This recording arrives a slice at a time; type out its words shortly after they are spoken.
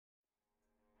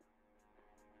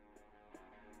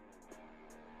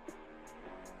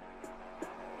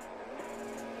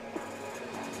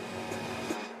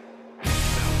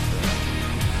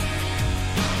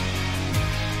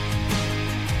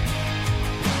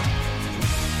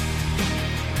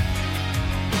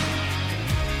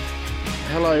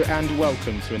Hello and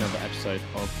welcome to another episode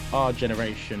of Our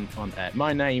Generation on Air.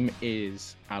 My name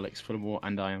is Alex Fullermore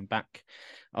and I am back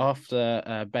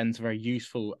after Ben's very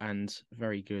useful and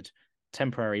very good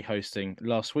temporary hosting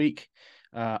last week.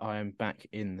 I am back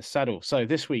in the saddle. So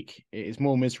this week it is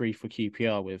more misery for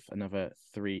QPR with another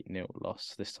 3-0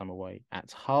 loss, this time away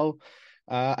at Hull.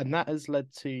 And that has led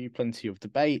to plenty of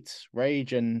debate,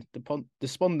 rage and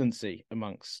despondency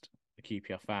amongst the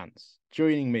QPR fans.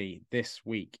 Joining me this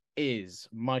week is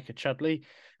Micah Chudley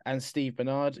and Steve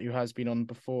Bernard, who has been on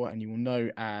before and you will know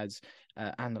as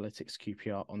Analytics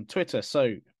QPR on Twitter.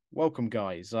 So welcome,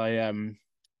 guys. I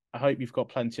hope you've got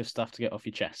plenty of stuff to get off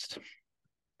your chest.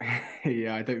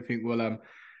 Yeah, I don't think we'll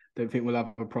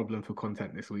have a problem for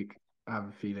content this week. I have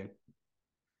a feeling.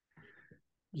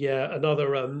 Yeah,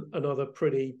 another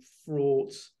pretty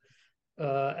fraught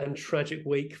and tragic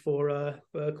week for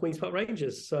Queen's Park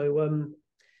Rangers. So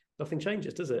nothing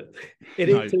changes, does it? It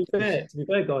is, to be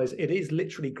fair, guys, it is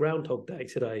literally Groundhog Day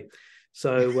today.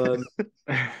 So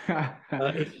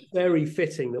it's very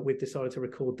fitting that we've decided to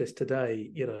record this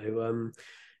today.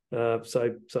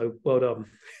 So well done.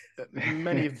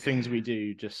 Many of the things we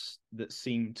do just that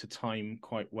seem to time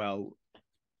quite well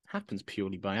happens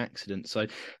purely by accident. So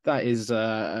that is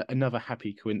another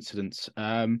happy coincidence.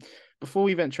 Before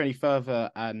we venture any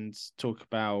further and talk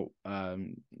about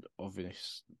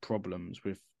obvious problems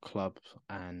with club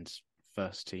and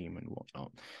first team and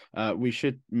whatnot, we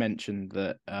should mention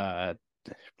that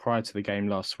prior to the game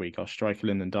last week, our striker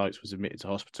Lyndon Dykes was admitted to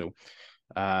hospital.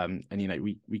 And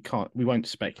we won't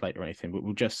speculate or anything, but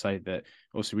we'll just say that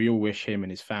also we all wish him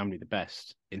and his family the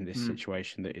best in this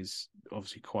situation that is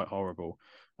obviously quite horrible.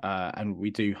 And we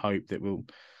do hope that we'll,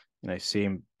 see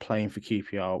him playing for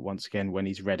QPR once again when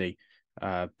he's ready.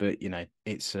 But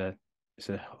it's a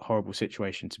horrible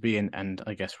situation to be in, and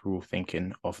I guess we're all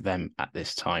thinking of them at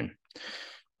this time.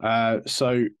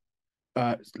 So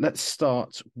let's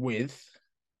start with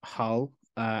Hull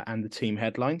and the team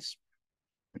headlines.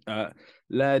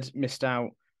 Laird missed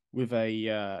out with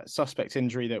a suspect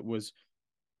injury that was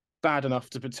bad enough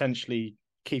to potentially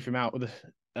keep him out of the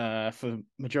for the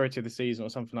majority of the season or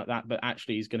something like that, but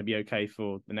actually he's going to be okay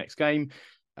for the next game.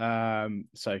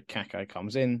 So Kako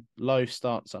comes in, Lowe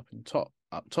starts up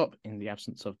top in the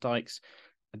absence of Dykes.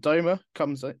 Adoma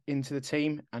comes into the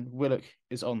team and Willock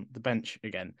is on the bench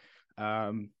again.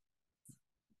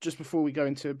 Just before we go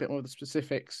into a bit more of the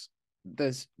specifics,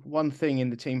 there's one thing in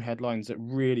the team headlines that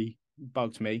really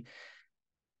bugged me.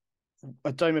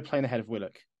 Adoma playing ahead of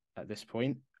Willock at this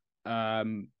point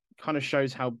kind of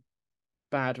shows how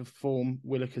bad of form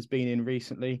Willock has been in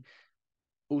recently.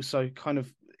 Also, kind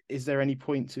of, is there any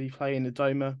point to be playing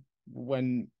Adoma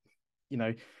when,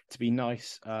 to be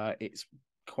nice, it's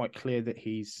quite clear that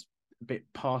he's a bit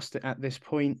past it at this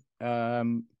point.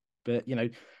 But,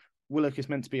 Willock is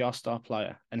meant to be our star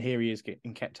player, and here he is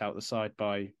getting kept out the side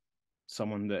by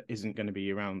someone that isn't going to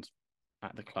be around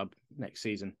at the club next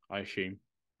season, I assume.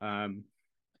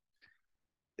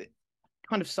 It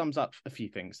kind of sums up a few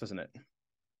things, doesn't it?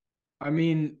 I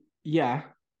mean, yeah,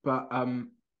 but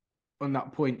on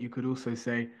that point, you could also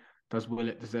say, does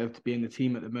Willock deserve to be in the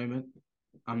team at the moment?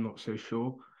 I'm not so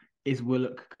sure. Is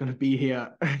Willock going to be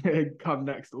here come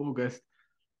next August?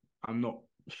 I'm not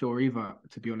sure either,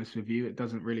 to be honest with you. It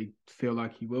doesn't really feel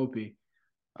like he will be.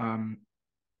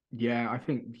 Yeah, I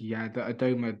think, the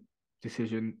Adoma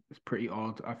decision is pretty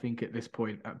odd. I think at this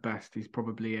point, at best, he's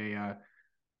probably a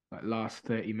last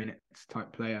 30 minutes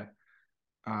type player.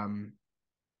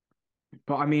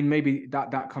 But I mean, maybe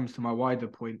that comes to my wider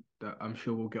point that I'm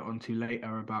sure we'll get onto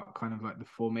later about kind of like the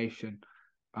formation,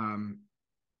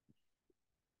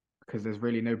 because there's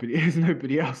really nobody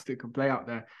else that can play out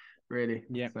there, really.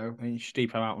 Yeah. So I mean,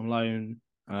 Stipo out on loan.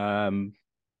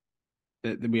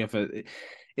 We have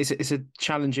it's a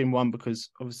challenging one because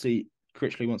obviously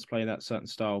Critchley wants to play that certain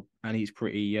style and he's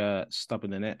pretty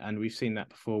stubborn in it, and we've seen that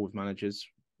before with managers.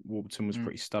 Warburton was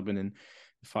pretty stubborn in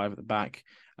the five at the back.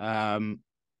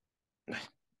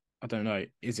 I don't know.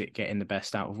 Is it getting the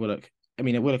best out of Willock? I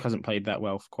mean, Willock hasn't played that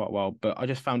well for quite a while, but I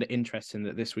just found it interesting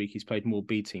that this week he's played more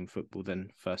B team football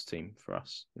than first team for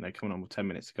us. Coming on with 10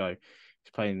 minutes to go,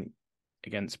 he's playing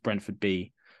against Brentford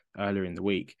B earlier in the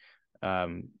week.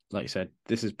 Like you said,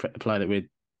 this is a player that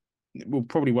will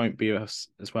probably won't be us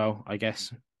as well, I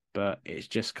guess. But it's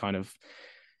just kind of,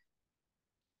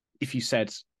 if you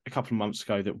said a couple of months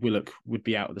ago that Willock would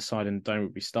be out of the side and Adoma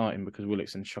would be starting because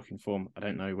Willock's in shocking form, I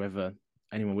don't know whether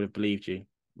anyone would have believed you.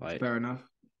 Fair enough.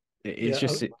 It's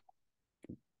just. I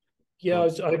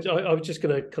was just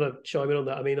going to kind of chime in on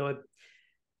that. I mean, and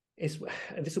this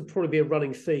will probably be a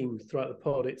running theme throughout the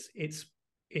pod. It's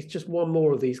just one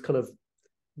more of these kind of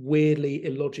weirdly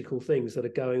illogical things that are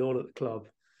going on at the club.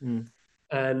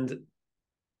 And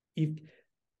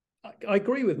I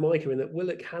agree with Micah in that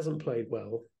Willock hasn't played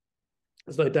well.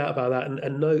 There's no doubt about that,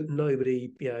 and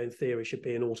nobody, in theory, should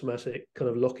be an automatic kind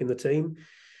of lock in the team.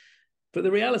 But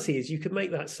the reality is, you could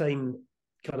make that same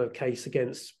kind of case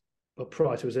against,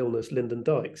 prior to his illness, Lyndon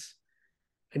Dykes,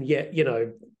 and yet,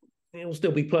 he'll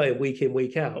still be playing week in,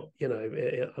 week out,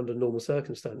 under normal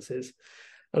circumstances.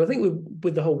 And I think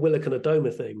with the whole Willock and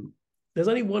Adoma thing, there's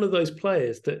only one of those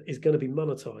players that is going to be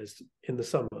monetized in the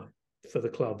summer for the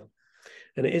club,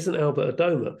 and it isn't Albert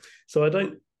Adoma. So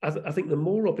I think the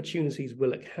more opportunities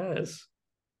Willock has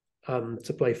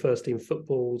to play first team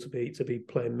football, to be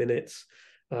playing minutes,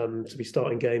 to be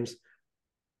starting games,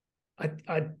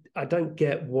 I don't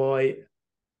get why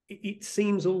it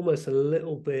seems almost a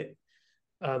little bit.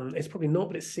 It's probably not,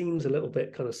 but it seems a little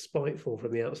bit kind of spiteful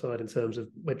from the outside in terms of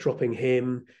we're dropping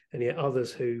him, and yet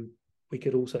others who we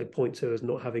could also point to as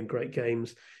not having great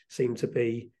games seem to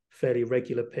be fairly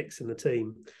regular picks in the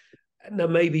team. Now,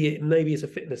 maybe it's a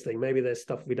fitness thing. Maybe there's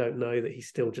stuff we don't know that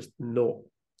he's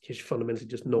fundamentally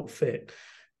just not fit.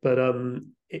 But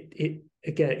it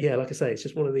again, yeah, like I say, it's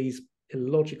just one of these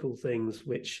illogical things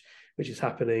which is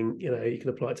happening. You can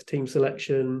apply it to team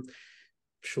selection.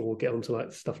 Sure, we'll get onto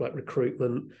like stuff like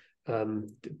recruitment,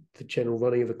 the general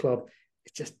running of the club.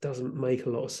 It just doesn't make a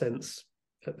lot of sense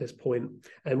at this point.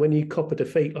 And when you cop a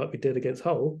defeat like we did against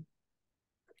Hull,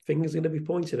 fingers are going to be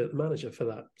pointed at the manager for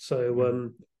that.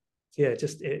 So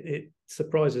it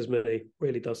surprises me.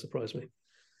 Really does surprise me.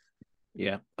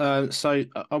 Yeah. So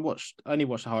I only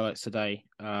watched the highlights today.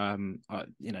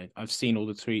 I've seen all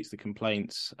the tweets, the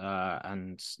complaints,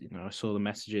 and I saw the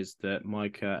messages that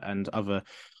Micah and other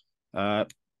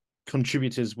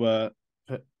contributors for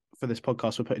this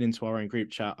podcast were putting into our own group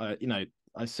chat.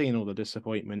 I've seen all the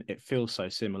disappointment. It feels so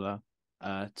similar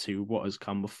to what has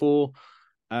come before,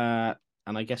 and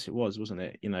I guess it wasn't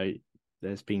it?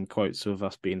 There's been quotes of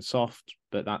us being soft,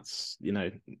 but that's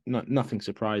nothing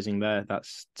surprising there.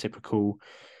 That's typical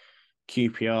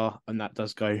QPR, and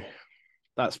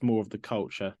that's more of the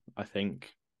culture, I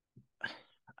think,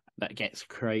 that gets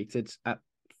created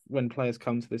when players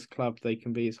come to this club. They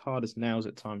can be as hard as nails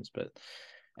at times, but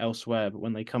elsewhere. But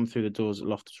when they come through the doors at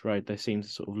Loftus Road, they seem to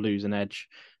sort of lose an edge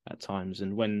at times.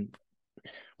 And when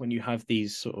you have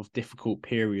these sort of difficult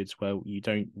periods where you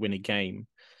don't win a game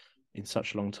in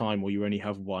such a long time, or you only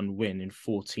have one win in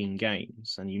 14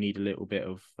 games, and you need a little bit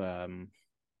of,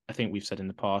 I think we've said in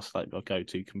the past, like our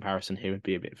go-to comparison here would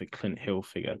be a bit of a Clint Hill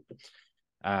figure.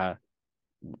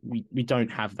 We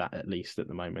don't have that, at least at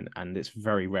the moment, and it's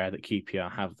very rare that QPR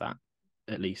have that,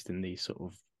 at least in these sort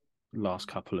of last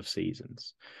couple of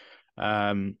seasons.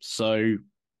 So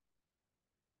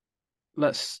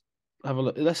let's have a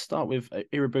look. Let's start with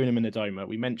Iroegbunam and Adoma.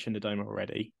 We mentioned Adoma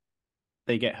already.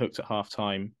 They get hooked at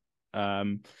half-time.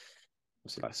 Like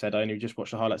I said, I only just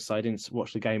watched the highlights, so I didn't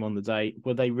watch the game on the day.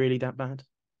 Were they really that bad?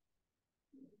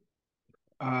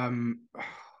 I'm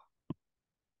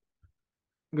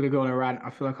going to go on a rant. I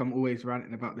feel like I'm always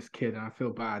ranting about this kid, and I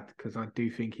feel bad because I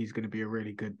do think he's going to be a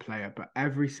really good player. But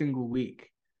every single week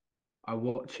I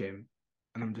watch him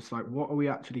and I'm just like, what are we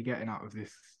actually getting out of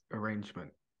this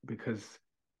arrangement? Because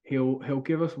he'll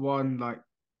give us one like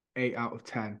 8 out of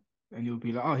 10 and you'll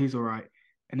be like, oh, he's all right.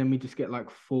 And then we just get like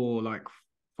 4 like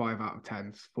 5 out of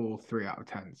 10s, 4 3 out of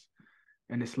 10s.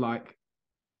 And it's like,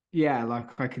 yeah, like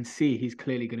I can see he's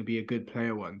clearly going to be a good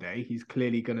player one day. He's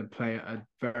clearly going to play at a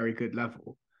very good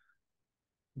level.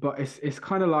 But it's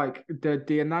kind of like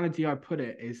the analogy I put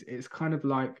it is, it's kind of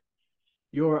like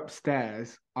you're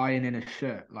upstairs ironing a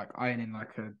shirt, like ironing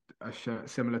like a shirt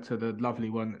similar to the lovely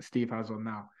one that Steve has on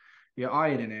now. You're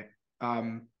ironing it,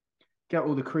 get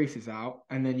all the creases out,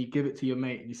 and then you give it to your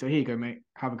mate and you say, here you go, mate,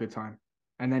 have a good time.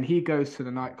 And then he goes to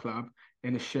the nightclub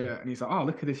in a shirt and he's like, oh,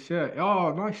 look at this shirt.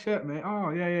 Oh, nice shirt, mate. Oh,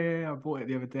 yeah. I bought it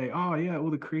the other day. Oh, yeah,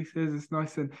 all the creases. It's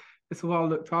nice and it's well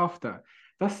looked after.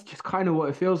 That's just kind of what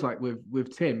it feels like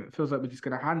with Tim. It feels like we're just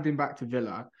going to hand him back to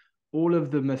Villa. All of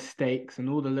the mistakes and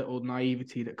all the little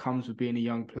naivety that comes with being a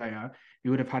young player, he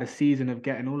would have had a season of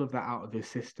getting all of that out of his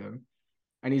system.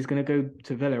 And he's going to go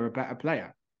to Villa a better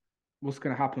player. What's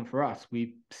going to happen for us?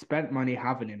 We spent money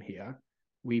having him here.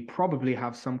 We probably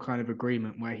have some kind of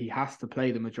agreement where he has to play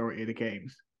the majority of the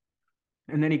games.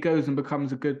 And then he goes and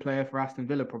becomes a good player for Aston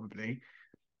Villa, probably.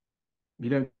 You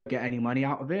don't get any money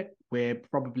out of it. We're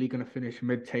probably going to finish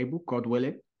mid-table, God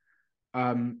willing.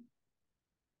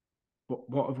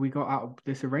 What have we got out of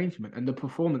this arrangement? And the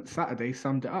performance Saturday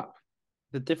summed it up.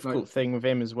 The difficult thing with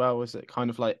him as well is that kind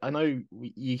of I know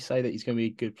you say that he's going to be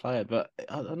a good player, but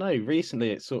I don't know,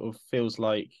 recently it sort of feels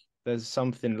like there's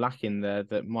something lacking there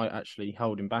that might actually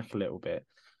hold him back a little bit.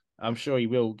 I'm sure he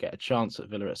will get a chance at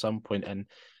Villa at some point, and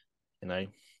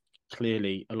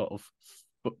clearly a lot of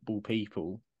football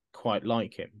people quite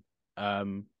like him.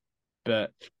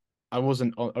 But I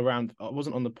wasn't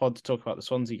on the pod to talk about the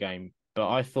Swansea game, but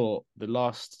I thought the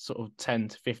last sort of 10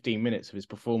 to 15 minutes of his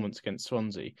performance against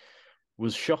Swansea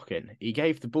was shocking. He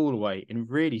gave the ball away in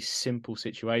really simple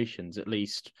situations, at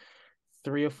least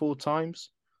 3 or 4 times,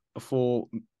 before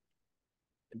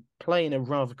playing a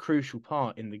rather crucial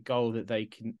part in the goal that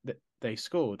they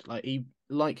scored.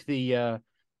 Like the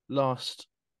last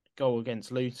goal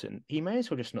against Luton, he may as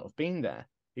well just not have been there.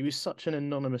 He was such an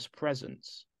anonymous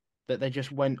presence that they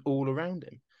just went all around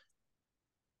him.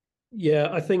 Yeah,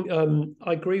 I think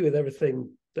I agree with everything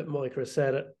that Micah has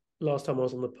said. Last time I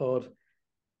was on the pod,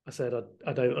 I said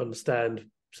I don't understand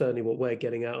certainly what we're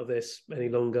getting out of this any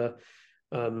longer.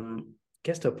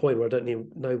 Gets to a point where I don't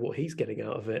even know what he's getting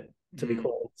out of it, to be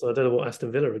quite honest. I don't know what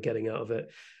Aston Villa are getting out of it.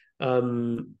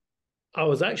 I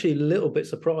was actually a little bit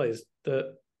surprised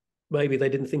that maybe they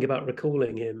didn't think about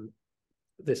recalling him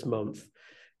this month,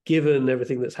 given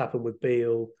everything that's happened with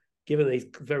Beale, given that he's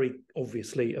very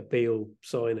obviously a Beale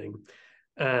signing.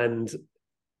 And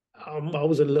I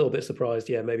was a little bit surprised.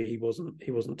 Yeah, maybe he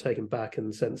wasn't taken back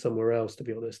and sent somewhere else, to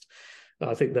be honest.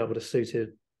 I think that would have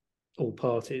suited all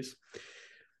parties.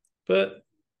 But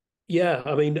yeah,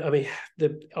 I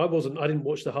didn't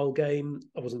watch the whole game.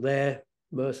 I wasn't there,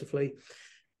 mercifully.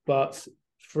 But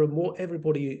from what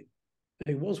everybody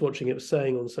who was watching it was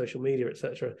saying on social media,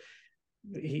 etc.,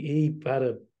 he had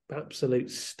an absolute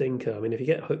stinker. I mean, if you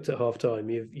get hooked at half time,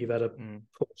 you've had a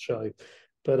poor show.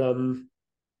 But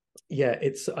yeah,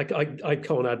 it's I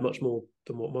can't add much more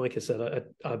than what Micah said.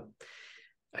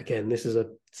 Again, this is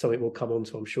something we'll come on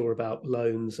to, I'm sure, about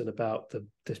loans and about the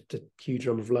huge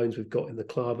number of loans we've got in the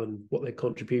club and what their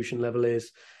contribution level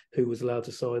is, who was allowed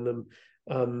to sign them.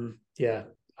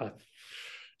 I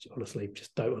honestly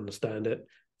just don't understand it.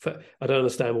 I don't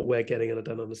understand what we're getting, and I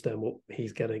don't understand what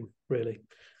he's getting, really.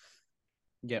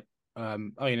 Yep. I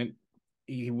mean,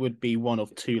 he would be one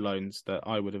of 2 loans that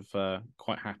I would have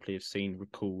quite happily have seen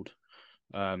recalled.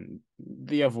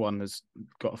 The other one has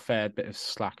got a fair bit of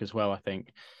slack as well, I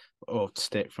think, or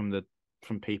stick from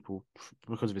people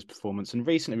because of his performance. And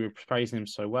recently we were praising him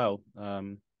so well.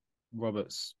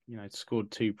 Roberts, scored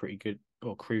 2 pretty good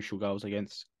or crucial goals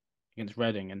against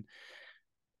Reading, and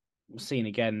seen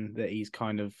again that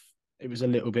it was a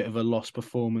little bit of a lost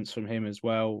performance from him as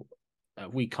well.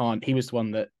 He was the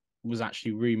one that was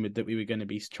actually rumoured that we were going to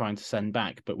be trying to send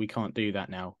back, but we can't do that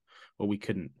now, or we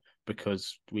couldn't,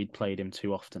 because we'd played him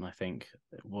too often, I think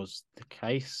it was the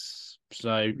case.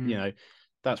 So,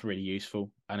 that's really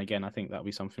useful. And again, I think that'll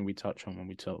be something we touch on when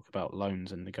we talk about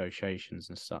loans and negotiations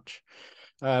and such.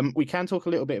 We can talk a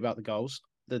little bit about the goals.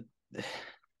 The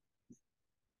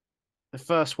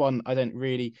first one, I don't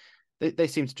really... They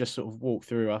seem to just sort of walk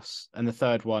through us. And the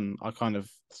third one, I kind of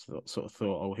sort of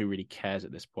thought, oh, who really cares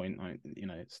at this point?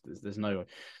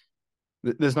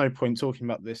 There's no point talking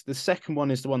about this. The second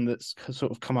one is the one that's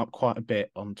sort of come up quite a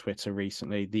bit on Twitter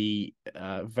recently. The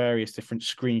various different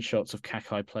screenshots of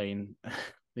Kakai playing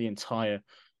the entire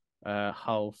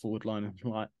Hull forward line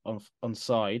on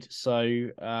side. So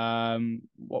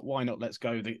why not? Let's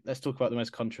talk about the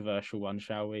most controversial one,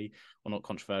 shall we? Well, not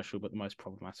controversial, but the most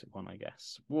problematic one, I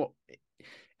guess.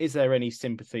 Is there any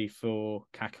sympathy for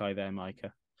Kakai there,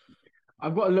 Micah?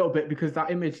 I've got a little bit, because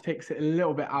that image takes it a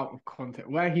little bit out of context.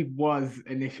 Where he was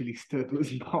initially stood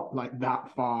was not like that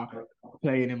far,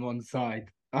 playing him on side.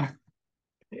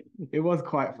 It was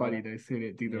quite funny though, seeing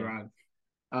it do the round.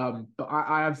 But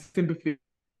I have sympathy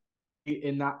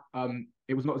in that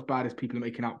it was not as bad as people are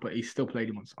making out, but he still played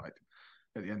him on side.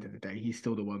 At the end of the day, he's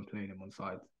still the one playing him on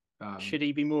side. Should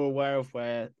he be more aware of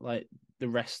where the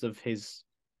rest of his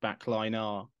back line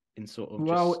are? In sort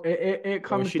of it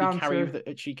comes down to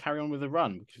should he carry on with the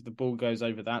run because the ball goes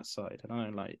over that side? I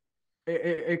don't know,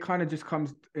 it kind of just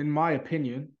comes, in my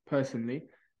opinion, personally,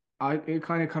 it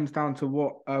kind of comes down to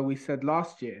what we said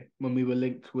last year when we were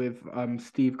linked with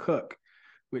Steve Cook,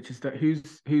 which is that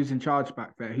who's in charge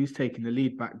back there, who's taking the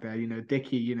lead back there.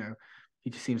 Dickey, he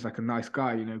just seems like a nice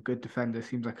guy. Good defender,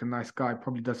 seems like a nice guy.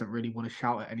 Probably doesn't really want to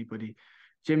shout at anybody.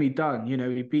 Jimmy Dunn,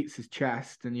 he beats his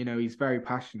chest and he's very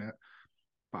passionate.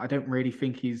 But I don't really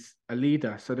think he's a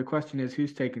leader. So the question is,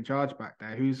 who's taking charge back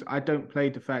there? I don't play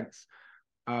defence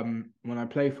when I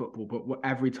play football, but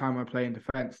every time I play in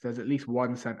defence, there's at least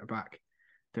one centre back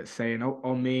that's saying, "Oh,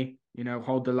 on me,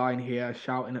 hold the line here,"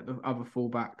 shouting at the other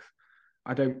fullbacks.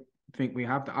 I don't think we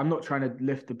have that. I'm not trying to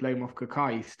lift the blame off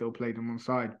Kakai. He still played him on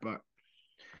side, but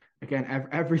again,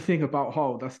 everything about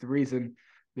Hull. That's the reason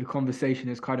the conversation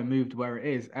has kind of moved where it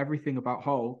is. Everything about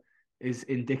Hull is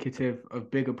indicative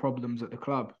of bigger problems at the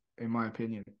club, in my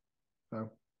opinion.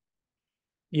 So,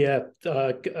 yeah,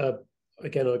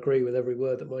 again, I agree with every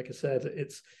word that Mike has said.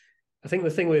 I think the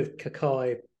thing with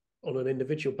Kakai on an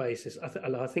individual basis,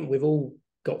 I think we've all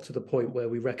got to the point where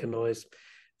we recognise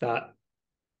that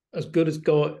as good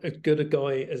a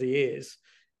guy as he is,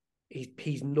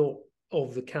 he's not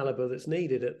of the caliber that's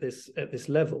needed at this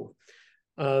level.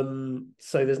 So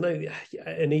there's no,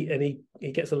 and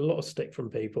he gets a lot of stick from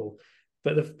people,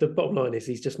 but the bottom line is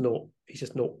he's just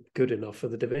not good enough for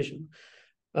the division.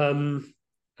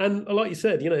 And like you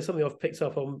said, something I've picked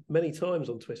up on many times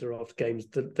on Twitter after games,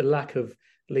 the lack of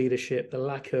leadership, the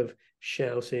lack of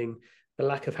shouting, the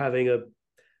lack of having a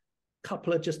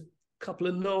couple of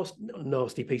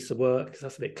nasty pieces of work, because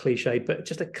that's a bit cliched, but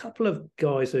just a couple of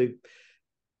guys who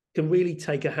can really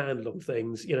take a handle on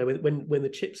things. When the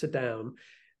chips are down,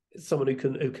 someone who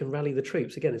can rally the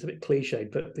troops. Again, it's a bit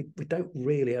cliched, but we don't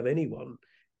really have anyone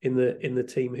in the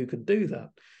team who can do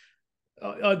that.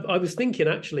 I was thinking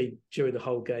actually during the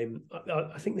whole game,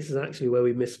 I think this is actually where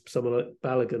we missed someone like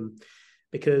Balogun,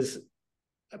 because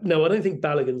no, I don't think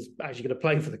Balogun's actually going to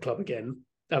play for the club again.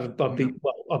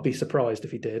 I'd be surprised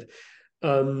if he did.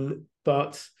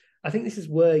 But I think this is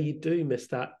where you do miss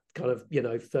that kind of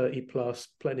 30 plus,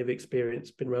 plenty of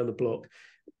experience, been around the block,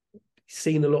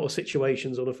 seen a lot of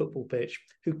situations on a football pitch,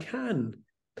 who can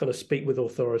kind of speak with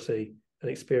authority and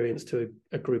experience to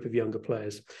a group of younger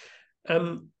players.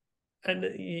 And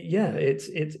yeah, it's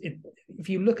if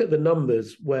you look at the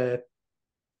numbers where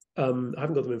I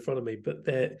haven't got them in front of me, but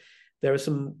there are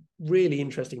some really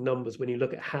interesting numbers when you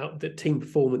look at how the team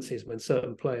performances when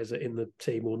certain players are in the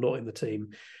team or not in the team.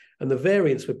 And the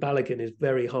variance with Balogun is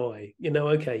very high.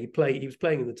 Okay, he was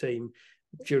playing in the team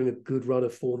during a good run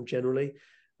of form generally,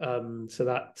 so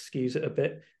that skews it a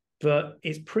bit. But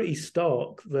it's pretty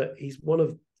stark that he's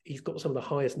got some of the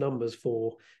highest numbers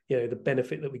for the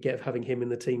benefit that we get of having him in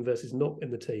the team versus not in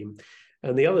the team.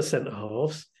 And the other centre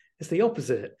halves, it's the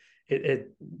opposite.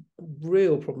 It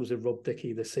real problems with Rob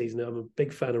Dickie this season. I'm a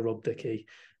big fan of Rob Dickie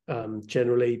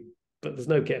generally, but there's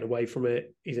no getting away from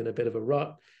it. He's in a bit of a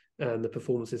rut, and the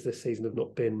performances this season have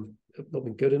not been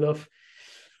good enough.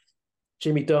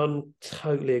 Jimmy Dunn,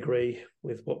 totally agree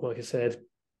with what Mike has said.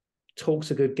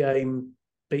 Talks a good game,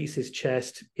 beats his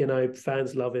chest.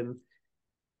 Fans love him.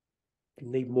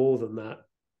 Need more than that.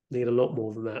 Need a lot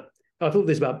more than that. I thought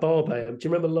this about Barbe. Do you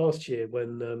remember last year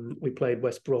when we played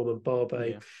West Brom and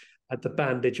Barbe had the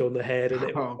bandage on the head and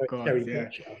it was Terry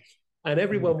Butcher, and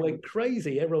everyone went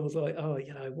crazy. Everyone was like, "Oh,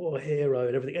 what a hero!"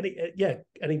 and everything. And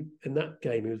he in that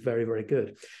game he was very, very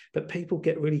good. But people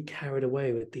get really carried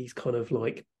away with these kind of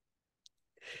like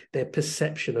their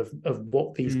perception of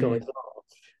what these guys are,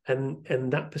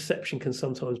 and that perception can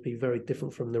sometimes be very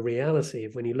different from the reality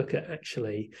of when you look at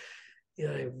actually.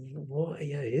 Why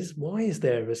is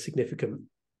there a significant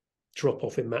drop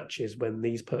off in matches when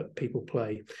these people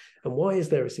play, and why is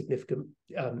there a significant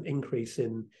increase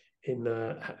in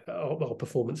our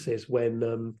performances when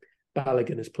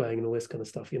Balogun is playing and all this kind of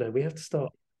stuff? We have to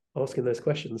start asking those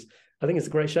questions. I think it's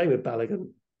a great shame with Balogun.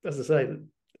 As I say,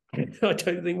 I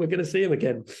don't think we're going to see him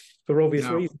again for obvious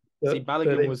reasons. See,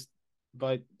 Balogun was,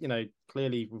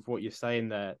 clearly with what you're saying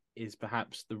there is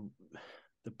perhaps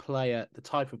the player, the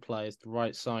type of player is the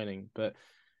right signing, but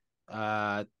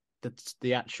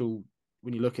the actual,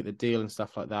 when you look at the deal and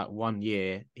stuff like that, 1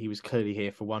 year, he was clearly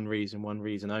here for one reason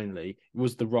only. It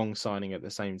was the wrong signing at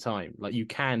the same time. Like, you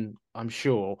can, I'm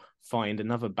sure, find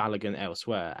another Balogun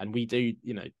elsewhere. And we do,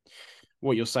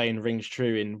 what you're saying rings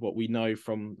true in what we know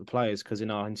from the players, because in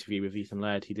our interview with Ethan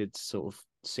Laird, he did sort of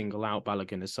single out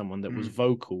Balogun as someone that was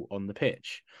vocal on the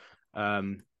pitch.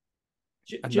 And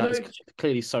that's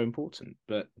clearly so important.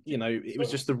 But, it was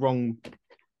just the wrong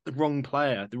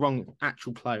player, the wrong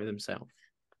actual player themselves.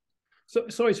 So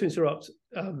sorry to interrupt,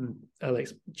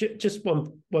 Alex. Just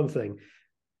one thing.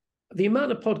 The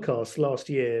amount of podcasts last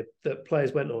year that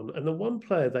players went on, and the one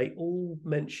player they all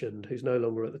mentioned who's no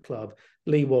longer at the club,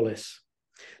 Lee Wallace.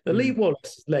 Now, Lee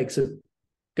Wallace's legs are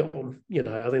gone.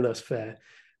 I think that's fair.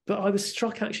 But I was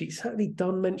struck, actually, certainly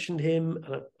Dunn mentioned him,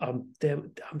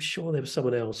 and I'm sure there was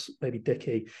someone else, maybe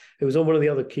Dickie, who was on one of the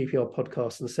other QPR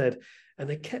podcasts and said, and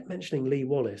they kept mentioning Lee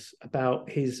Wallace about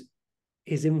his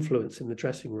influence in the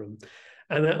dressing room.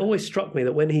 And that always struck me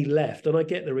that when he left, and I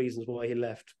get the reasons why he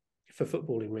left for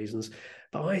footballing reasons,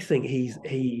 but I think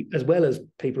he as well as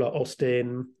people like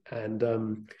Austin and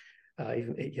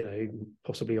even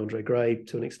possibly Andre Gray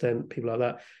to an extent, people like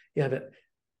that. Yeah, but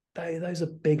those are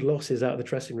big losses out of the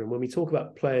dressing room. When we talk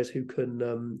about players who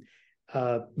can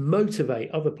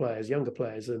motivate other players, younger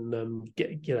players, and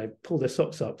pull their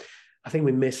socks up. I think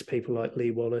we miss people like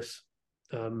Lee Wallace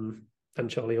and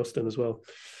Charlie Austin as well.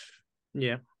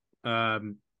 Yeah.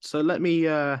 So let me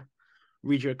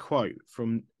read you a quote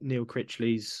from Neil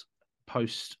Critchley's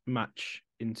post-match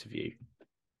interview.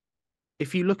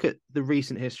 If you look at the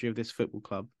recent history of this football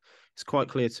club, it's quite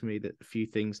clear to me that a few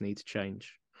things need to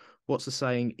change. What's the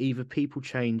saying? Either people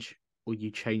change or you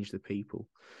change the people.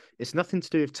 It's nothing to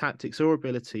do with tactics or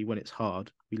ability when it's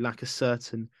hard. We lack a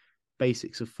certain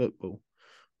basics of football.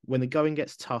 When the going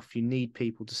gets tough, you need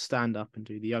people to stand up and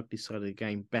do the ugly side of the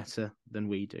game better than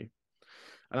we do.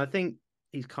 And I think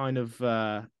he's kind of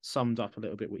summed up a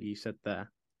little bit what you said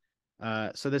there.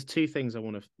 So there's two things I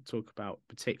want to talk about,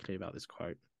 particularly about this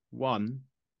quote. One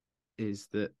is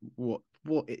that what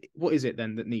is it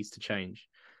then that needs to change?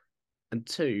 And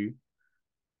two,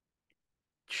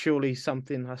 surely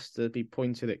something has to be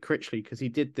pointed at Critchley, because he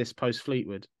did this post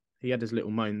Fleetwood. He had his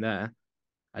little moan there,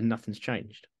 and nothing's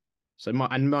changed. So,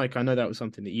 Mike, I know that was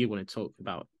something that you want to talk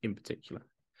about in particular.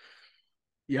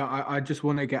 Yeah, I just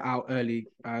want to get out early.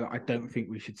 I don't think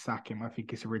we should sack him. I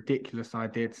think it's a ridiculous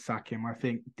idea to sack him. I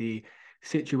think the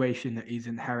situation that he's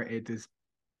inherited is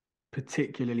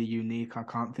particularly unique. I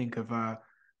can't think of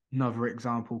another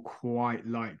example quite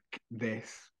like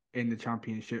this in the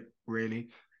Championship, really.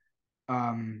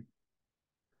 But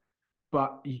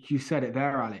you said it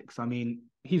there, Alex. I mean,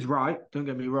 he's right. Don't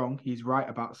get me wrong. He's right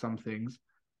about some things.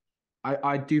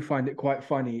 I do find it quite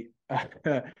funny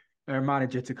a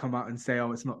manager to come out and say,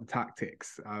 "Oh, it's not the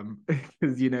tactics,"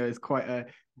 because it's quite a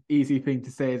easy thing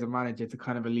to say as a manager to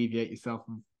kind of alleviate yourself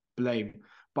from blame.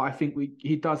 But I think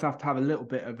he does have to have a little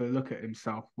bit of a look at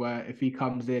himself, where if he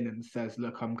comes in and says,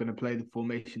 "Look, I'm going to play the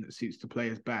formation that suits the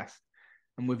players best,"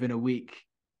 and within a week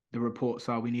the reports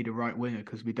are we need a right winger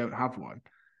because we don't have one,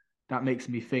 that makes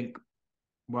me think,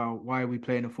 well, why are we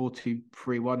playing a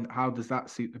 4-2-3-1? How does that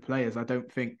suit the players? I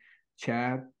don't think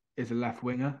Chair is a left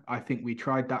winger. I think we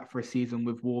tried that for a season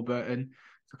with Warburton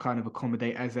to kind of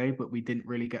accommodate Eze, but we didn't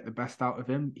really get the best out of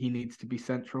him. He needs to be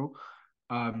central.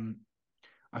 I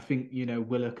think,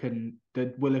 Willock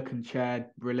and Chair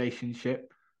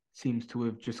relationship seems to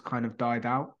have just kind of died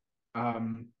out.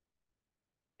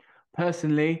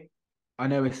 Personally, I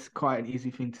know it's quite an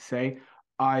easy thing to say.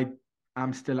 I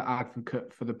am still an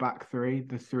advocate for the back three,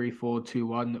 the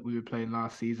 3-4-2-1 that we were playing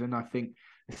last season. I think,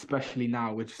 especially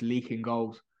now, we're just leaking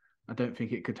goals. I don't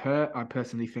think it could hurt. I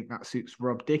personally think that suits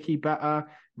Rob Dickie better.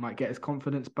 Might get his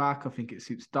confidence back. I think it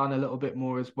suits Dunn a little bit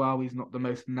more as well. He's not the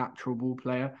most natural ball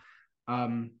player.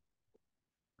 But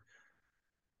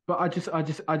I just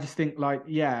think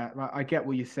I get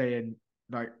what you're saying,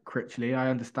 like Critchley. I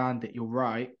understand that you're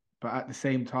right, but at the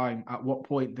same time, at what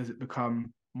point does it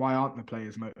become, why aren't the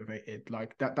players motivated?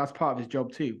 Like that's part of his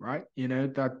job too, right?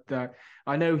 That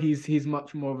I know he's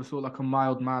much more of a sort of like a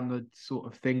mild-mannered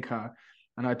sort of thinker,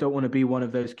 and I don't want to be one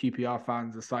of those QPR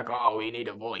fans that's like, oh, we need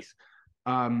a voice.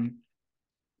 But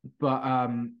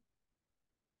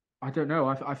I don't know.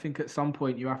 I think at some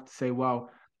point you have to say,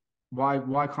 well,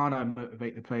 why can't I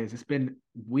motivate the players? It's been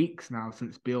weeks now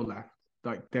since Beale left.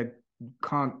 Like there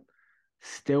can't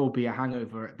still be a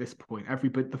hangover at this point.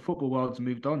 The football world's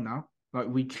moved on now. Like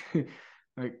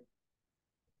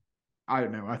I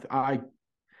don't know.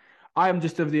 I am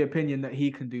just of the opinion that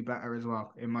he can do better as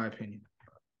well, in my opinion.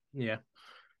 Yeah.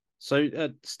 So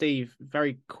Steve,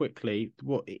 very quickly,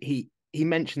 what he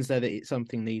mentions there that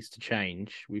something needs to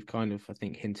change. We've kind of, I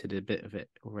think, hinted a bit of it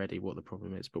already, what the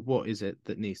problem is. But what is it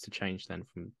that needs to change then?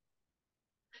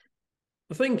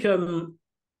 I think, the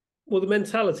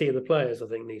mentality of the players, I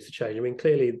think, needs to change. I mean,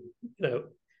 clearly,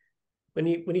 when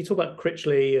you talk about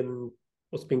Critchley and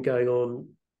what's been going on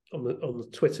the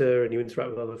Twitter, and you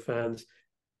interact with other fans,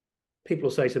 people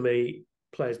will say to me,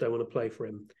 players don't want to play for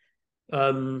him.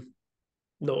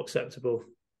 Not acceptable.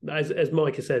 As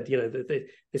Mike has said,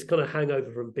 this kind of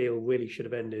hangover from Beale really should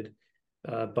have ended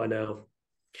by now.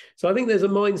 So I think there's a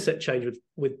mindset change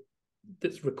with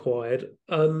that's required.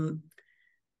 I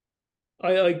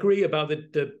agree about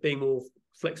the being more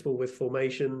flexible with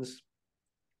formations.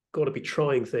 Got to be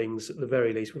trying things at the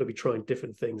very least. We've got to be trying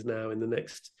different things now over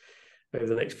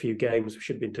the next few games. We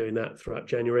should have been doing that throughout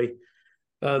January.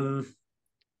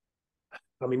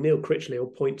 I mean, Neil Critchley will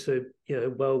point to,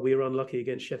 well, we were unlucky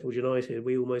against Sheffield United.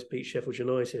 We almost beat Sheffield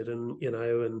United, and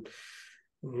you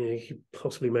could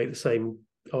possibly make the same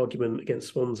argument against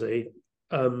Swansea.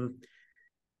 So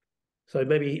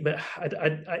maybe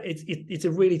it's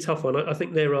a really tough one. I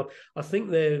think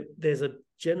there's a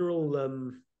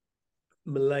general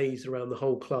malaise around the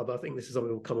whole club. I think this is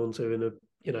something we'll come on to in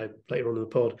later on in the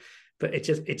pod. But it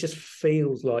just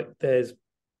feels like there's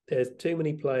there's too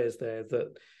many players there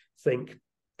that think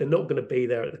they're not going to be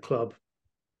there at the club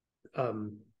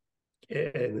after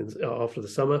the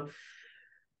summer,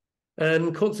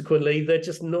 and consequently they're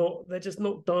just not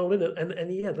dialed in.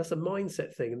 And yeah, that's a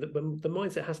mindset thing, and the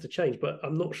mindset has to change. But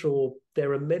I'm not sure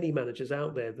there are many managers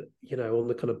out there that, you know, on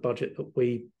the kind of budget that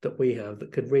we have,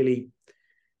 that could really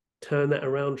turn that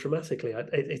around dramatically.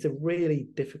 It's a really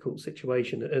difficult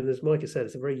situation, and as Micah said,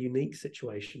 it's a very unique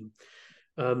situation.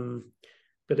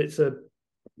 But it's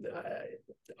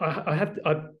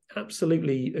I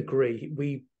absolutely agree.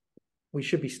 We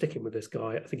should be sticking with this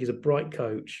guy. I think he's a bright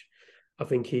coach. I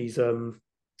think he's someone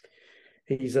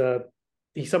who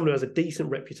has a decent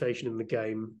reputation in the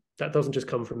game. That doesn't just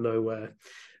come from nowhere.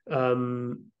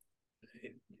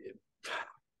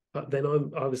 But then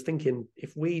I was thinking,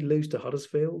 if we lose to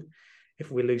Huddersfield,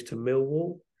 if we lose to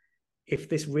Millwall, if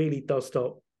this really does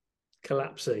start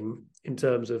collapsing in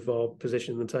terms of our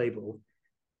position in the table,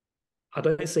 I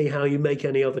don't see how you make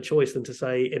any other choice than to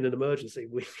say, in an emergency,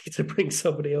 we need to bring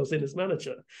somebody else in as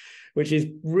manager, which will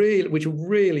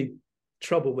really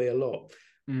trouble me a lot.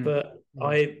 But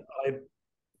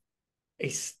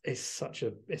it's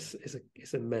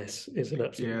a mess. It's an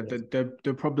absolute mess.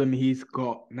 The problem he's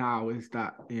got now is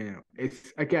that, you know,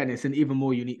 it's an even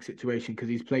more unique situation because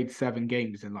he's played 7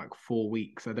 games in like 4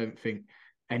 weeks. I don't think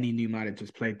any new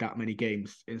manager's played that many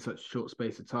games in such a short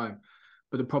space of time.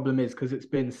 But the problem is, because it's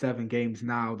been 7 games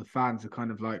now, the fans are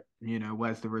kind of like, you know,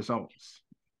 where's the results?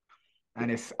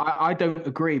 And I don't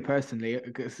agree personally,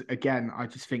 because again, I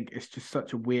just think it's just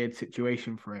such a weird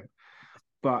situation for him.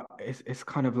 But it's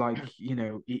kind of like, you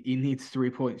know, he needs 3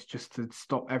 points just to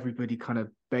stop everybody kind of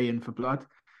baying for blood.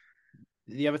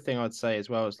 The other thing I'd say as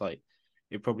well is, like,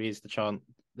 it probably is the time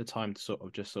to sort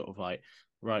of like,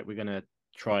 right, we're gonna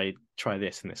try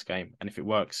this in this game, and if it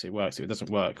works, it works. If it doesn't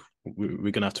work,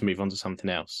 we're gonna have to move on to something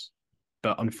else.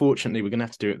 But unfortunately, we're gonna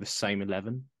have to do it with the same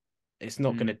 11. It's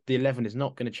not gonna. The 11 is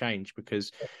not gonna change,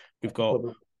 because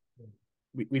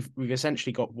we've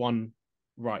essentially got one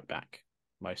right back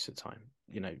most of the time.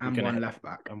 You know, and one left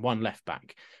back. And one left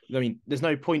back. I mean, there's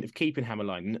no point of keeping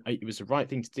Hammerline. It was the right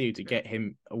thing to do to get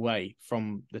him away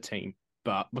from the team,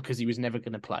 but because he was never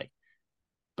going to play.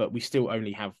 But we still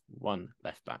only have one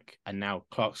left back, and now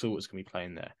Clark Salter's going to be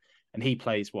playing there, and he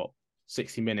plays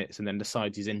 60 minutes, and then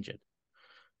decides he's injured.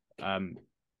 You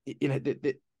know,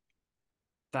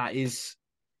 that is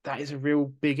a real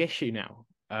big issue now.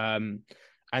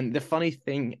 And the funny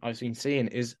thing I've been seeing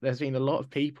is there's been a lot of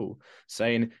people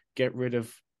saying, get rid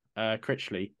of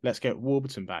Critchley, let's get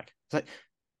Warburton back. It's like,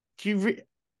 do you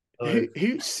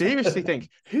who seriously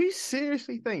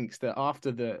thinks that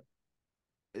after the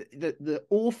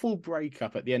awful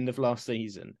breakup at the end of last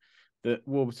season, that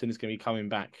Warburton is going to be coming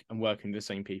back and working with the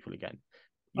same people again?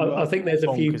 I think there's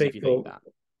a few people.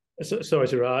 Sorry,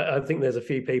 sir. I think there's a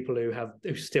few people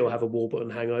who still have a Warburton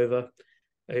hangover,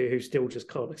 who still just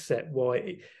can't accept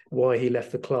why he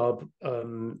left the club,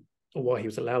 or why he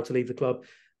was allowed to leave the club.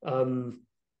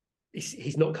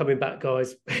 He's not coming back,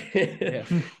 guys.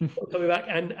 Not coming back,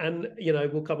 and you know,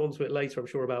 we'll come on to it later, I'm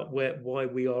sure, about why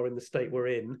we are in the state we're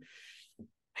in.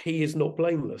 He is not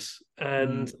blameless,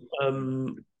 and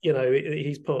you know,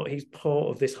 he's part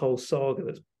of this whole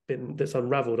saga that's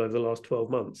unravelled over the last 12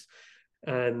 months,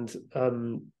 and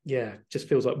just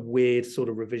feels like weird sort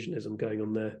of revisionism going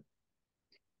on there.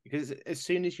 Because as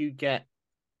soon as you get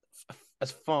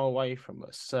as far away from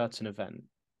a certain event,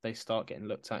 they start getting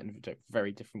looked at in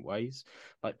very different ways.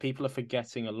 Like, people are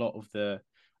forgetting a lot of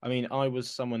I mean, I was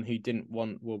someone who didn't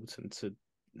want Warburton to.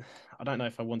 I don't know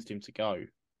if I wanted him to go.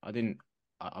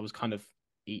 I was kind of.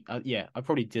 I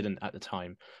probably didn't at the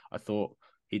time. I thought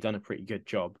he'd done a pretty good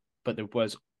job, but there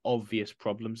was obvious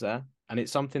problems there, and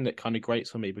it's something that kind of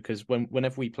grates on me, because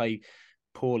whenever we play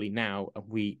poorly now and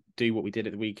we do what we did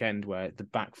at the weekend, where the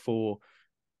back four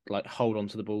like hold on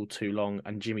to the ball too long,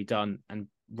 and Jimmy Dunn and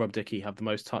Rob Dickie have the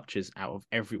most touches out of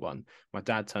everyone, my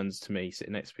dad turns to me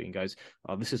sitting next to me and goes,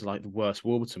 "Oh, this is like the worst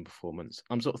Warburton performance."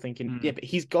 I'm sort of thinking, yeah, but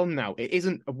he's gone now. It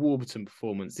isn't a Warburton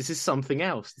performance. This is something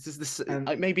else. This is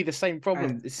maybe the same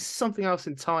problem. This is something else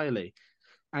entirely.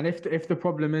 And if the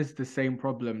problem is the same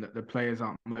problem, that the players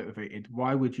aren't motivated,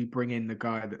 why would you bring in the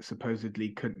guy that supposedly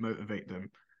couldn't motivate them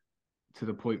to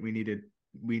the point we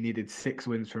needed 6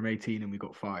 wins from 18 and we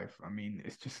got 5? I mean,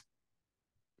 it's just,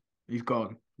 he's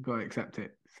gone. You've got to accept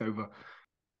it. It's over.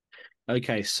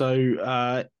 Okay,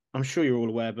 so I'm sure you're all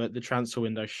aware, but the transfer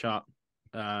window shut.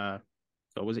 Or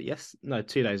was it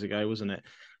 2 days ago, wasn't it?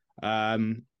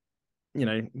 You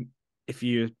know, if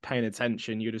you're paying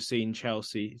attention, you'd have seen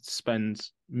Chelsea spend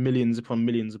millions upon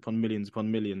millions upon millions upon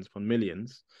millions upon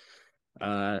millions,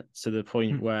 to the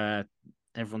point where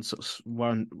everyone's sort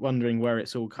of wondering where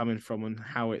it's all coming from and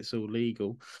how it's all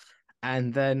legal.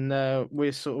 And then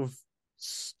we're sort of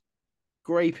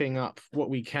scraping up what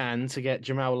we can to get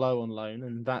Jamal Lowe on loan,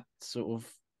 and that sort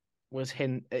of was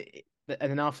him.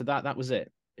 And then after that, that was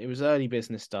it. It was early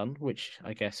business done, which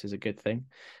I guess is a good thing.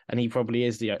 And he probably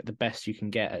is the best you can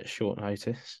get at short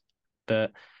notice.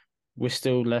 But we're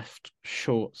still left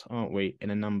short, aren't we, in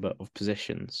a number of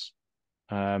positions.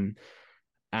 And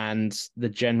the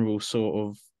general sort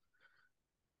of,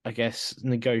 I guess,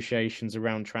 negotiations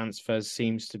around transfers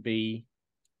seems to be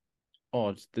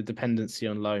odd. The dependency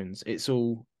on loans. It's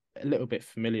all a little bit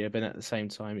familiar, but at the same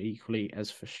time equally as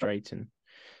frustrating.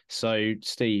 So,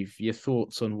 Steve, your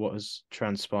thoughts on what has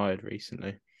transpired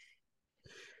recently?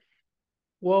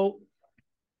 Well,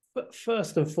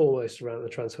 first and foremost, around the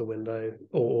transfer window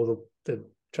or the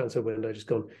transfer window just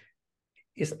gone,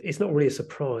 it's not really a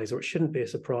surprise, or it shouldn't be a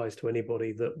surprise to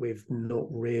anybody that we've not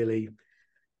really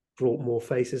brought more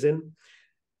faces in.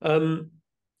 How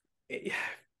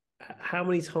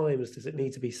many times does it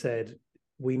need to be said?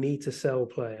 We need to sell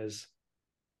players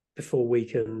before we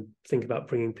can think about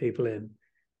bringing people in.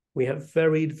 We have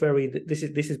this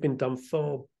has been done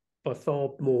by far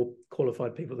more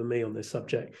qualified people than me on this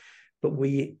subject, but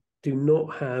we do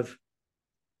not have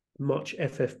much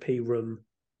FFP room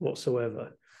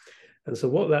whatsoever. And so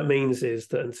what that means is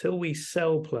that until we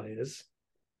sell players,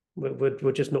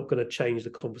 we're just not going to change the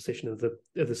composition of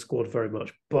the squad very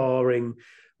much, barring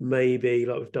maybe,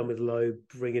 like we've done with Lowe,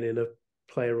 bringing in a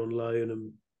player on loan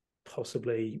and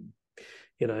possibly,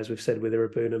 as we've said with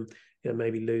Irabunam,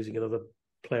 maybe losing another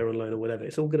player on loan or whatever.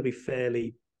 It's all going to be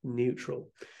fairly neutral.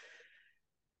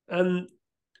 And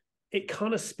it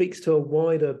kind of speaks to a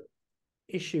wider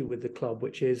issue with the club,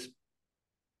 which is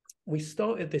we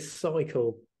started this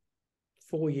cycle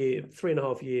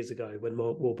 3.5 years ago when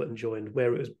Mark Warburton joined,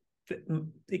 where it was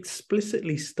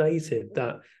explicitly stated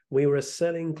that we were a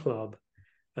selling club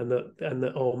and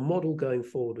that our model going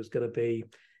forward was going to be,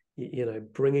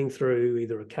 bringing through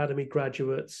either academy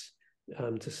graduates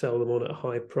to sell them on at a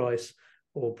high price,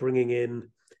 or bringing in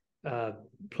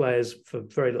players for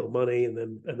very little money and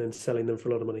then selling them for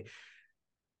a lot of money.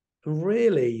 And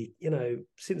really,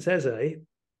 since Eze,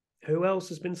 who else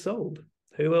has been sold?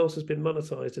 Who else has been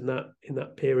monetized in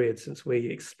that period since we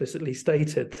explicitly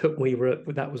stated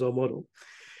that that was our model?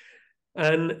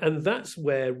 And that's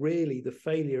where really the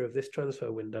failure of this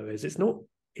transfer window is. It's not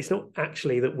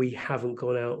actually that we haven't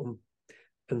gone out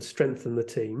and strengthened the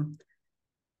team.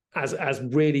 As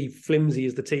really flimsy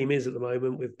as the team is at the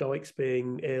moment, with Dykes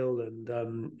being ill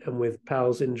and with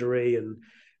Powell's injury, and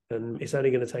it's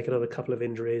only going to take another couple of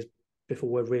injuries before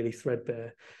we're really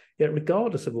threadbare. Yet,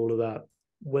 regardless of all of that,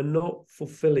 we're not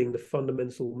fulfilling the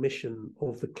fundamental mission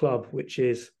of the club, which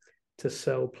is to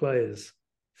sell players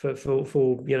for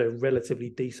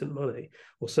relatively decent money,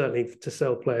 or certainly to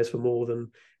sell players for more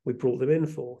than we brought them in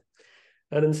for.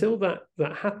 And until that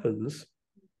happens,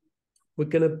 we're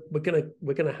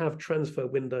gonna have transfer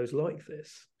windows like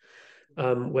this,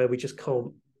 where we just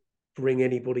can't bring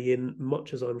anybody in,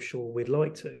 much as I'm sure we'd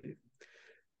like to.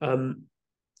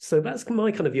 So that's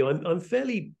my kind of view. I'm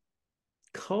fairly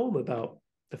calm about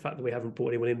the fact that we haven't brought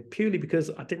anyone in, purely because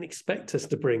I didn't expect us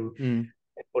to bring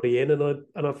anybody in,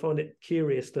 and I find it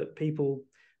curious that people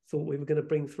thought we were going to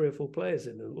bring 3 or 4 players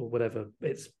in or whatever.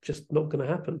 It's just not going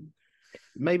to happen.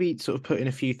 Maybe sort of putting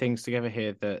a few things together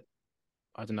here that,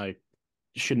 I don't know,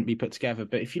 shouldn't be put together.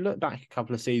 But if you look back a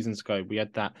couple of seasons ago, we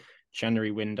had that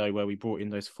January window where we brought in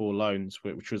those 4 loans,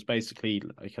 which was basically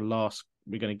like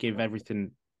we're going to give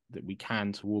everything that we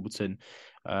can to Warburton,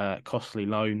 costly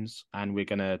loans, and we're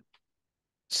going to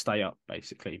stay up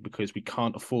basically because we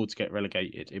can't afford to get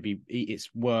relegated. It's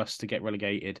worse to get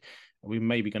relegated. We're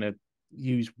maybe going to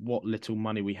use what little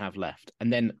money we have left,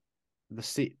 and then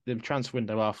the transfer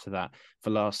window after that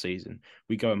for last season,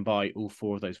 we go and buy all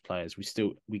 4 of those players.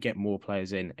 We get more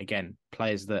players in, again,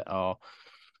 players that are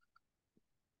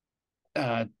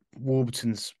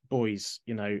Warburton's boys,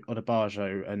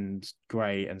 Odebajo and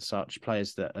Gray and such,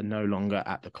 players that are no longer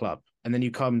at the club. And then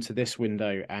you come to this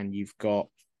window and you've got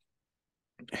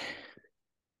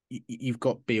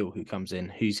Beale, who comes in,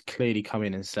 who's clearly come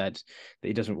in and said that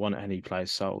he doesn't want any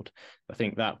players sold. I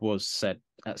think that was said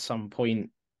at some point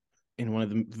in one of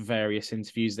the various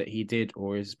interviews that he did,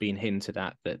 or has been hinted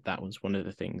at, that was one of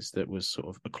the things that was sort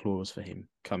of a clause for him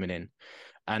coming in.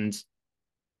 And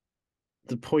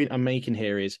the point I'm making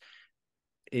here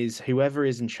is whoever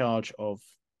is in charge of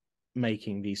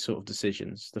making these sort of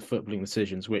decisions, the footballing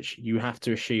decisions, which you have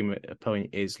to assume at a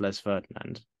point is Les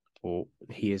Ferdinand, or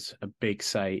he is a big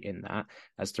say in that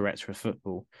as director of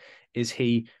football, is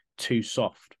he too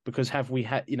soft? Because have we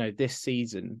had, this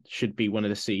season should be one of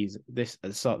the seasons, this at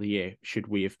the start of the year, should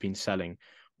we have been selling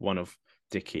one of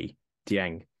Dickie,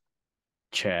 Dieng,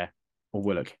 Chair, or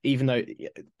Willock, even though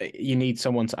you need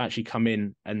someone to actually come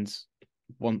in and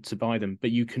want to buy them,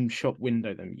 but you can shop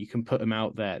window them, you can put them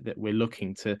out there that we're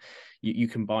looking to, you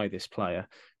can buy this player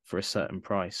for a certain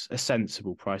price, a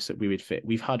sensible price that we would fit.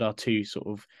 We've had our two sort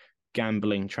of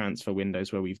gambling transfer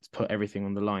windows where we've put everything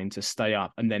on the line to stay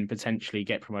up and then potentially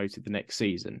get promoted the next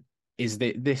season. Is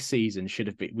that this season should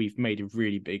have been, we've made a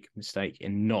really big mistake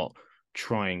in not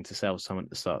trying to sell someone at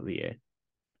the start of the year.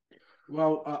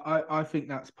 Well, I think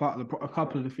that's part of a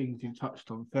couple of the things you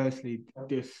touched on. Firstly,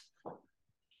 this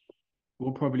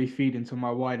will probably feed into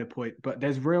my wider point, but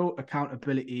there's real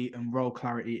accountability and role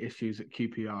clarity issues at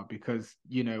QPR because,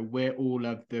 we're all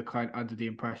of the kind under the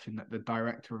impression that the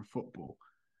director of football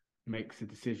makes the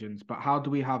decisions. But how do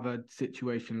we have a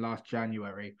situation last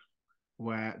January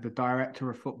where the director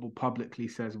of football publicly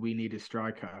says we need a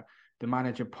striker, the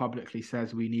manager publicly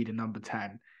says we need a number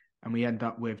 10, and we end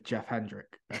up with Jeff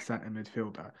Hendrick, a centre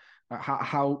midfielder?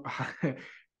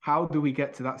 How do we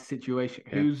get to that situation?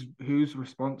 Yeah. Who's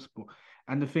responsible?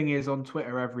 And the thing is, on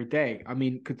Twitter every day, I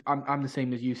mean, cause I'm the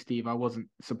same as you, Steve. I wasn't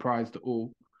surprised at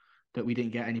all that we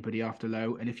didn't get anybody after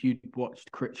Lowe. And if you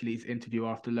watched Critchley's interview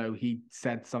after Lowe, he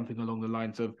said something along the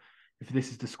lines of, if this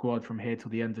is the squad from here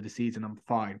till the end of the season, I'm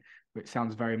fine. Which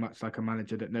sounds very much like a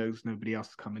manager that knows nobody else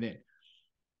is coming in.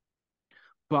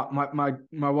 But my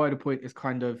wider point is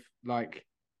kind of like,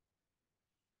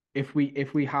 if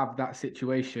we have that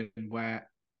situation where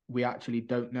we actually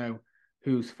don't know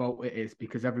whose fault it is,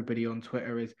 because everybody on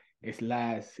Twitter it's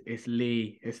Les, it's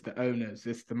Lee, it's the owners,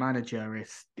 it's the manager,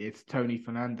 it's Tony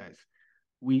Fernandez.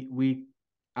 We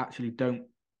actually don't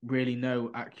really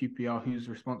know at QPR who's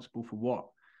responsible for what.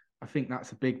 I think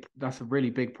that's a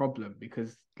really big problem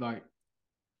because, like,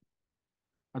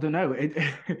 I don't know,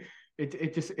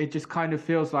 it just kind of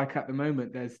feels like at the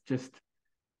moment there's just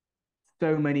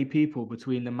so many people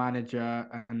between the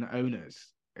manager and the owners.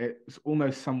 It's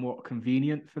almost somewhat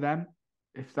convenient for them,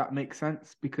 if that makes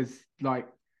sense, because like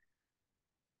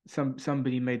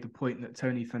somebody made the point that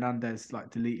Tony Fernandez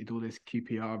like deleted all this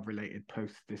QPR related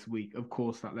posts this week. Of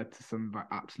course, that led to some like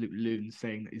absolute loons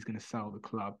saying that he's going to sell the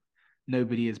club.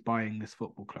 Nobody is buying this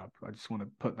football club. I just want to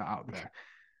put that out there.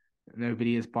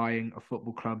 Nobody is buying a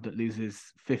football club that loses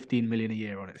 15 million a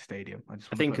year on its stadium. I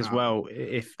think as well,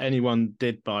 if anyone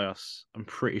did buy us, I'm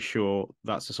pretty sure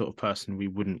that's the sort of person we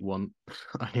wouldn't want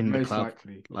in the club.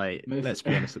 Likely. Like, let's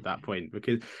be honest at that point.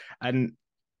 And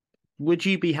would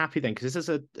you be happy then? Because this is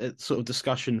a sort of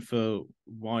discussion for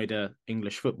wider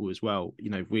English football as well.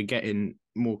 We're getting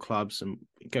more clubs and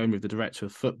going with the director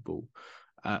of football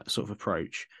sort of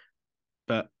approach.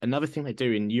 But another thing they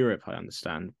do in Europe, I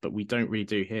understand, but we don't really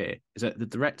do here, is that the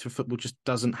director of football just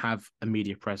doesn't have a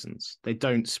media presence. They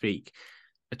don't speak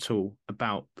at all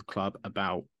about the club,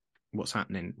 about what's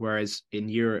happening. Whereas in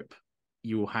Europe,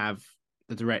 you will have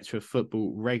the director of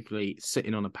football regularly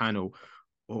sitting on a panel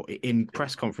or in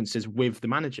press conferences with the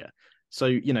manager. So,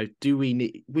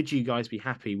 would you guys be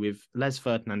happy with Les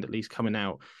Ferdinand at least coming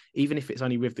out, even if it's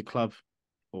only with the club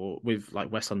or with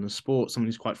like West London Sport, someone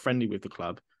who's quite friendly with the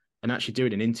club, and actually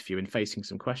doing an interview and facing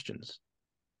some questions?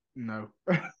 No.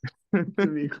 to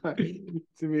be quite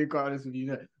honest with you,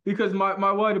 no. Because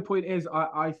my wider point is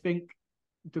I think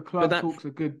the club talks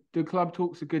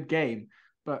a good game,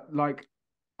 but like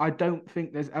I don't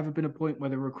think there's ever been a point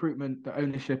where the recruitment, the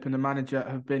ownership, and the manager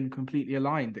have been completely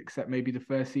aligned, except maybe the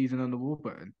first season under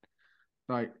Warburton.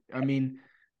 Like, I mean,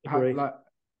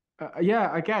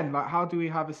 again, like, how do we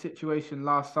have a situation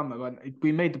last summer when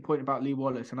we made the point about Lee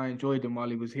Wallace and I enjoyed him while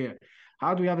he was here?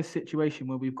 How do we have a situation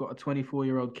where we've got a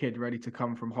 24-year-old kid ready to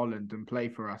come from Holland and play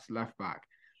for us left back,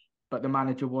 but the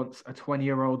manager wants a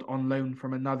 20-year-old on loan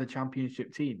from another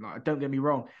championship team? Like, don't get me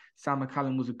wrong, Sam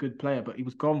McCallum was a good player, but he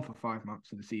was gone for 5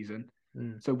 months of the season.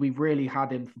 So we've really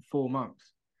had him for 4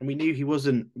 months. And we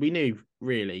knew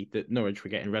really that Norwich were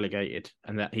getting relegated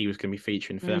and that he was going to be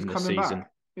featuring for them this season.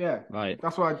 Back. Yeah, right.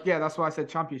 That's why I said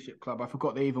championship club. I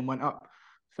forgot they even went up.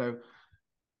 So,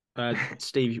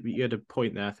 Steve, you had a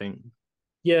point there, I think.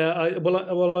 Yeah, I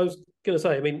was going to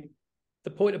say, I mean, the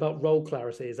point about role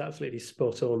clarity is absolutely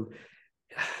spot on.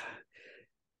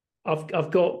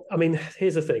 I've got. I mean,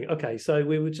 here's the thing. Okay, so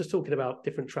we were just talking about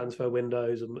different transfer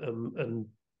windows and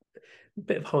a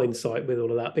bit of hindsight with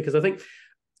all of that, because I think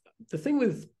the thing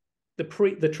with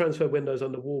the transfer windows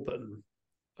under Warburton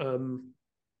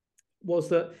was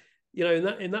that,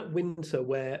 in that winter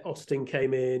where Austin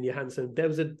came in, Johansson, there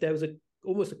was a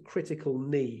almost a critical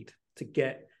need to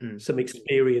get some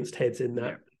experienced heads in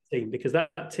that team, because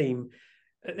that team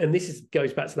and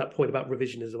goes back to that point about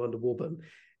revisionism under Warburton.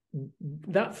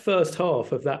 That first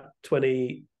half of that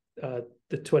the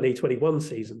 2021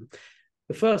 season,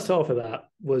 the first half of that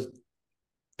was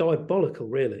diabolical,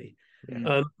 really.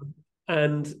 Yeah.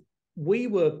 And we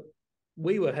were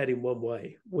heading one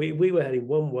way. We were heading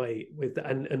one way with that,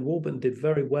 and Warburton did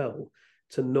very well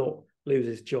to not lose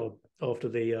his job after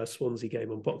the Swansea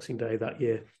game on Boxing Day that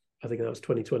year. I think that was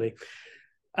 2020.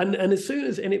 And as soon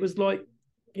as, and it was like,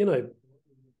 you know,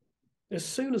 as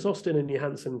soon as Austin and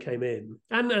Johansson came in,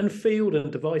 and Field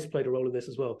and Device played a role in this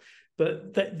as well,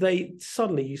 but they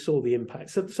suddenly, you saw the impact.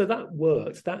 So that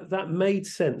worked. That made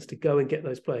sense to go and get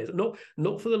those players.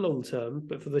 Not for the long term,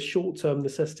 but for the short term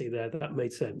necessity there, that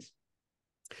made sense.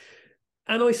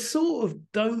 And I sort of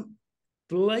don't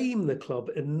blame the club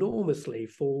enormously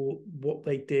for what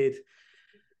they did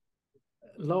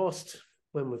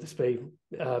when would this be?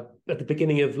 At the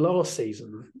beginning of last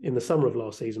season, in the summer of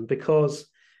last season, because,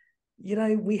 you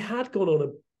know, we had gone on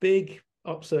a big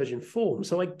upsurge in form.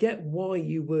 So I get why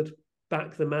you would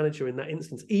back the manager in that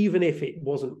instance, even if it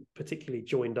wasn't particularly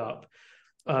joined up.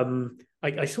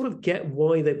 I sort of get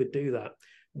why they would do that.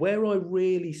 Where I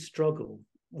really struggle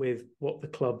with what the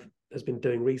club has been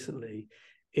doing recently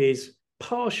is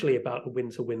partially about the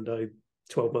winter window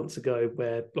 12 months ago,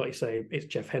 where, like you say, it's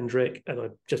Jeff Hendrick, and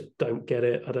I just don't get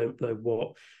it. I don't know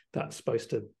what that's supposed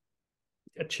to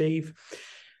achieve.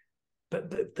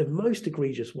 But the most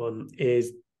egregious one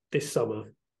is this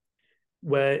summer,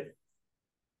 where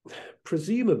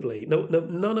presumably,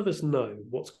 none of us know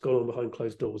what's gone on behind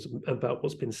closed doors about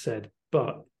what's been said,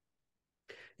 but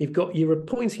you're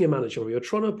appointing a manager, or you're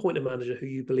trying to appoint a manager who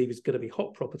you believe is going to be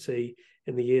hot property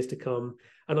in the years to come.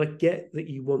 And I get that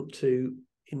you want to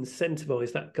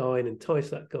incentivize that guy and entice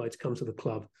that guy to come to the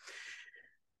club.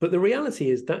 But the reality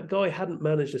is that guy hadn't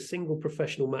managed a single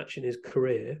professional match in his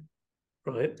career,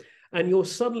 right? And you're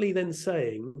suddenly then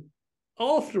saying,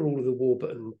 after all of the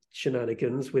Warburton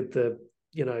shenanigans with the,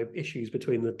 you know, issues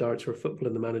between the director of football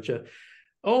and the manager,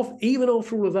 even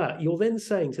after all of that, you're then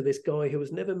saying to this guy who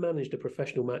has never managed a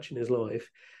professional match in his life,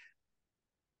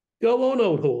 go on,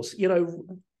 old horse, you know,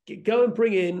 go and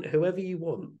bring in whoever you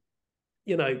want.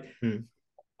 You know,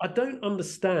 I don't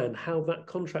understand how that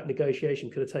contract negotiation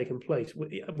could have taken place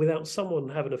without someone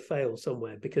having a fail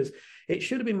somewhere, because it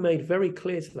should have been made very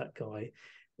clear to that guy,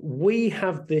 we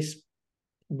have this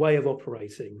way of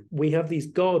operating. We have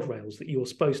these guardrails that you're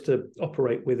supposed to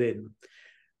operate within.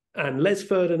 And Les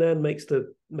Ferdinand makes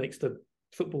the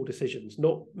football decisions,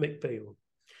 not Mick Beale.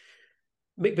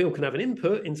 Mick Beale can have an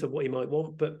input into what he might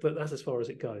want, but that's as far as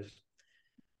it goes.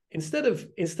 Instead of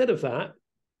that,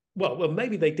 well,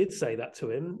 maybe they did say that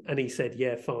to him, and he said,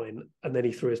 yeah, fine. And then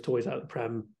he threw his toys out the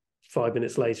pram 5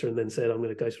 minutes later and then said, I'm going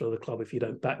to go to another club if you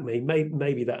don't back me.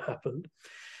 Maybe that happened.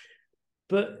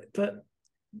 But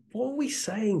what are we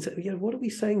saying what are we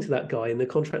saying to that guy in the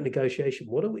contract negotiation?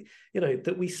 What are we,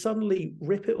 that we suddenly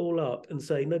rip it all up and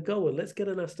say, no, go on, let's get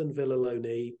an Aston Villa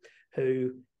loanee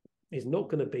who is not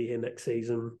going to be here next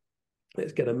season.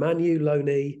 Let's get a Man U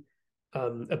loanee,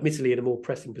 admittedly in a more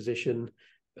pressing position,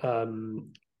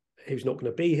 who's not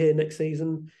going to be here next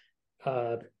season.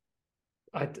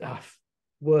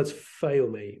 Words fail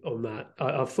me on that.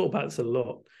 I've thought about this a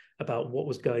lot, about what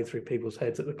was going through people's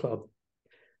heads at the club.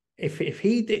 If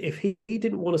he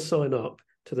didn't want to sign up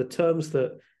to the terms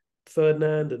that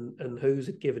Ferdinand and Hughes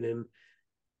had given him,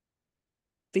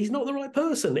 he's not the right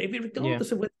person.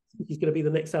 Regardless of whether he's going to be the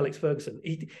next Alex Ferguson,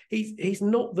 he's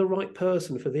not the right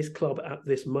person for this club at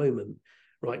this moment.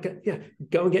 Right?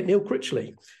 Go and get Neil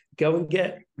Critchley. Go and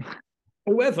get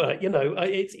whoever.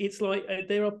 It's like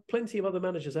there are plenty of other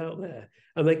managers out there,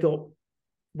 and they got.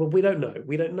 Well, we don't know.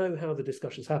 We don't know how the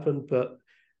discussions happened, but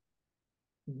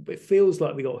it feels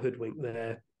like we got hoodwinked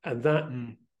there, and that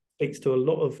speaks to a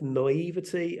lot of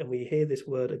naivety. And we hear this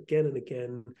word again and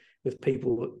again with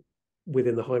people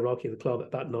within the hierarchy of the club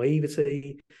about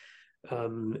naivety,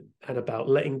 and about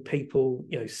letting people,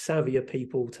 savvier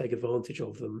people, take advantage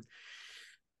of them.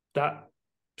 That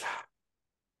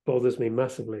bothers me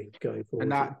massively going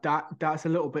forward. And that's a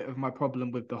little bit of my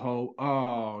problem with the whole,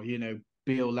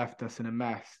 Beale left us in a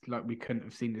mess, like we couldn't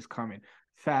have seen this coming.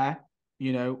 Fair,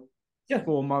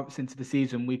 4 months into the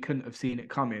season, we couldn't have seen it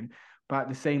coming. But at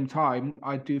the same time,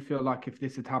 I do feel like if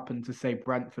this had happened to, say,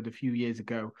 Brentford a few years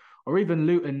ago, or even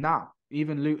Luton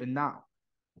now,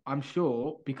 I'm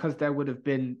sure, because there would have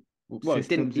been it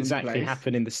didn't exactly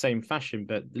happen in the same fashion,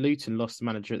 but Luton lost the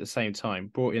manager at the same time,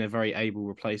 brought in a very able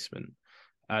replacement.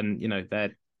 And, they're...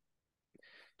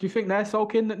 Do you think they're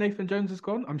sulking that Nathan Jones has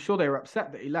gone? I'm sure they were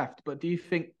upset that he left, but do you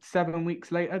think 7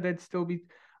 weeks later they'd still be...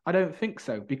 I don't think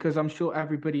so, because I'm sure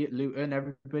everybody at Luton,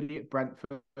 everybody at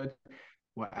Brentford,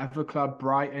 whatever club,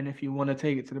 Brighton, if you want to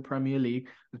take it to the Premier League,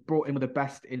 was brought in with the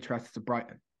best interests of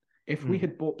Brighton. If we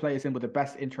had brought players in with the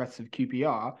best interests of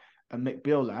QPR and Mick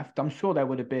Beale left, I'm sure there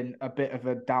would have been a bit of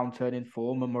a downturn in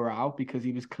form and morale, because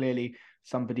he was clearly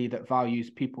somebody that values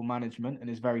people management and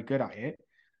is very good at it.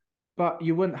 But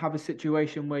you wouldn't have a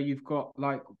situation where you've got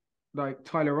like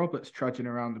Tyler Roberts trudging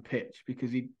around the pitch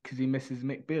because he misses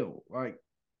Mick Beale.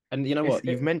 And you know what?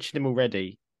 You've mentioned him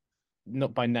already,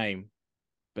 not by name,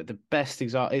 but the best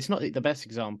example. It's not the best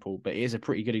example, but it is a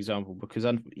pretty good example because,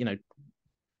 you know,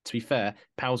 to be fair,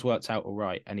 Powell's worked out all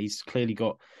right, and he's clearly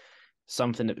got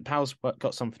something. Powell's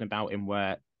got something about him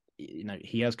where, you know,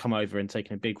 he has come over and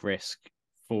taken a big risk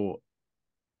to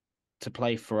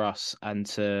play for us and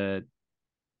to,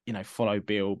 you know, follow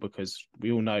Beale, because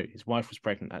we all know his wife was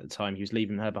pregnant at the time. He was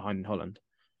leaving her behind in Holland.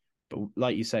 But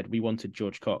like you said, we wanted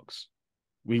George Cox.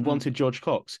 We wanted George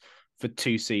Cox for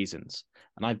 2 seasons.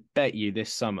 And I bet you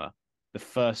this summer, the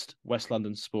first West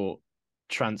London Sport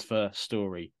transfer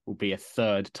story will be a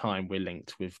 3rd time we're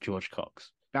linked with George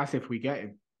Cox. That's if we get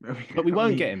him. But we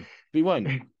won't get him. We won't.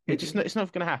 It's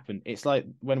not going to happen. It's like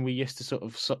when we used to sort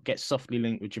of get softly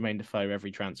linked with Jermaine Defoe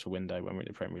every transfer window when we're in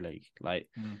the Premier League. Like,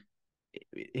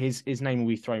 his name will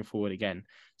be thrown forward again.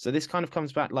 So this kind of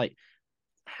comes back, like,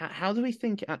 how do we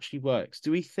think it actually works?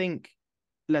 Do we think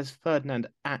Les Ferdinand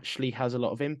actually has a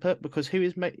lot of input? Because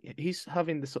he's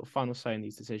having the sort of final say in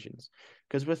these decisions.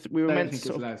 Because we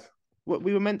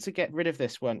were meant to get rid of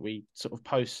this, weren't we? Sort of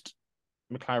post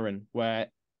McLaren, where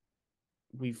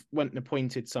we've went and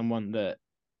appointed someone that,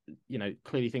 you know,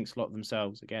 clearly thinks a lot of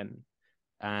themselves again,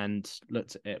 and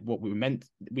looked at what we were meant.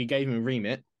 We gave him a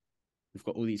remit. We've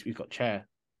got all these. We've got Chair,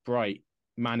 Bright,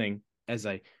 Manning,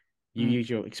 Eze. You use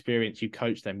your experience. You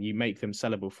coach them. You make them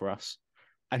sellable for us.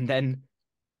 And then,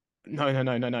 no.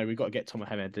 We've got to get Tom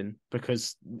Mohamed in,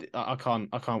 because I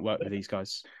can't work with these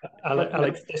guys.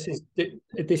 Alex, this is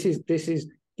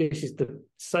the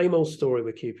same old story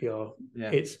with QPR. Yeah.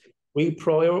 It's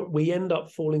we end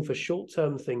up falling for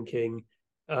short-term thinking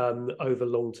over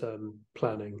long-term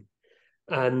planning.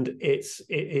 And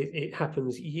it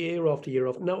happens year after year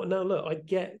after. Now, look, I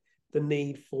get the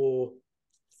need for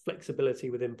flexibility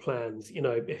within plans. You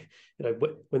know,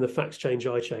 when the facts change,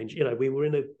 I change. You know, we were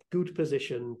in a good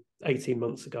position 18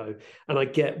 months ago, and I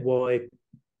get why,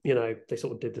 you know, they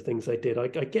sort of did the things they did. I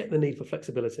get the need for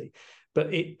flexibility,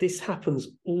 but this happens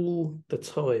all the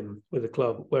time with a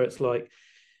club, where it's like,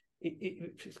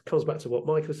 it comes back to what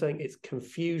Mike was saying. It's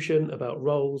confusion about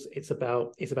roles. It's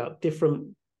about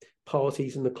different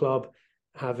parties in the club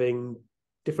having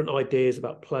different ideas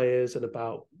about players and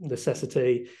about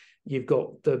necessity. You've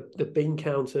got the bean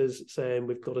counters saying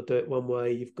we've got to do it one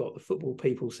way. You've got the football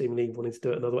people seemingly wanting to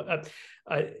do it another way.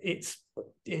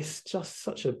 It's just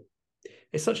such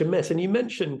a mess. And you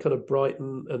mentioned kind of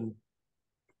Brighton and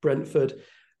Brentford.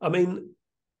 I mean,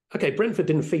 okay, Brentford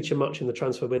didn't feature much in the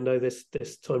transfer window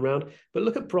this time round, but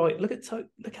look at Brighton.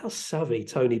 Look how savvy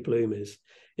Tony Bloom is.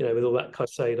 You know, with all that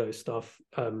Caicedo stuff.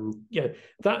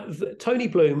 That Tony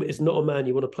Bloom is not a man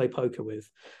you want to play poker with.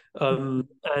 And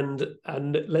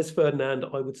Les Ferdinand,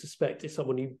 I would suspect, is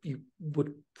someone you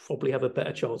would probably have a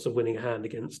better chance of winning a hand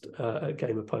against a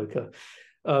game of poker.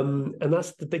 And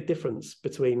that's the big difference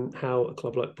between how a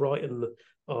club like Brighton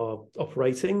are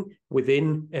operating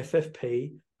within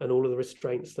FFP and all of the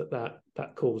restraints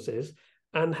that causes,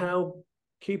 and how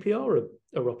QPR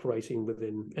are operating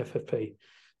within FFP.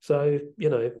 So, you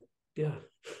know, yeah.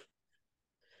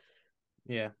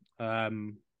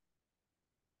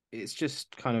 It's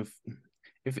just kind of,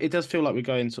 if it does feel like we're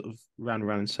going sort of round and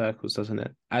round in circles, doesn't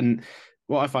it? And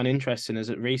what I find interesting is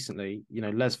that recently, you know,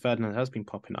 Les Ferdinand has been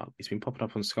popping up. He's been popping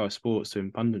up on Sky Sports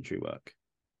doing punditry work.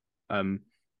 You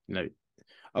know,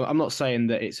 I'm not saying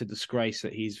that it's a disgrace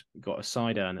that he's got a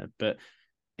side earner, but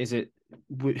is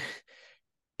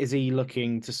he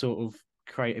looking to sort of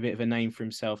create a bit of a name for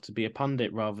himself to be a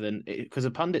pundit, rather than, because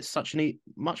a pundit's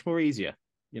much more easier.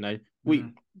 You know,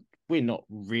 we're not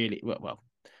really, well,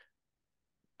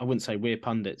 I wouldn't say we're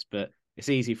pundits, but it's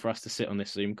easy for us to sit on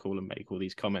this Zoom call and make all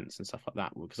these comments and stuff like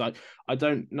that, because I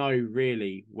don't know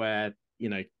really where, you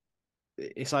know,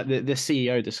 it's like the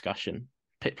CEO discussion.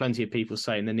 Plenty of people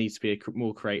saying there needs to be a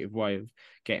more creative way of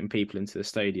getting people into the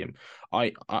stadium.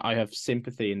 I have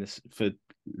sympathy in this for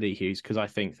Lee Hughes, because I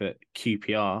think that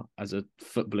QPR, as a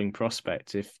footballing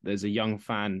prospect, if there's a young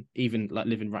fan, even like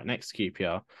living right next to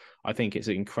QPR, I think it's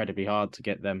incredibly hard to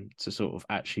get them to sort of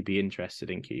actually be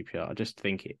interested in QPR. I just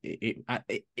think it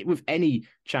with any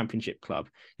championship club,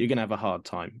 you're going to have a hard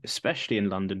time, especially in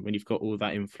London when you've got all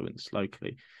that influence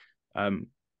locally. You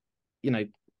know,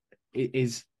 it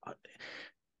is.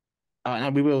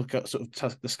 and we will sort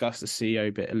of discuss the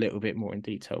CEO bit a little bit more in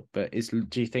detail. But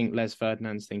do you think Les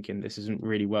Ferdinand's thinking this isn't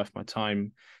really worth my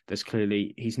time? There's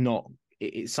clearly he's not.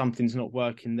 Something's not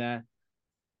working there,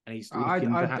 and he's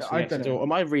looking perhaps for the exit door.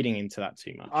 Am I reading into that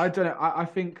too much? I don't know. I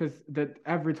think because that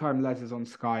every time Les is on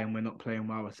Sky and we're not playing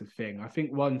well, it's a thing. I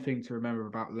think one thing to remember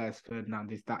about Les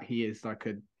Ferdinand is that he is like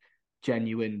a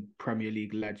genuine Premier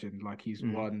League legend. Like he's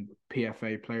won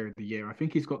PFA Player of the Year. I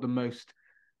think he's got the most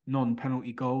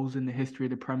non-penalty goals in the history of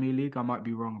the Premier League. I might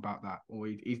be wrong about that, or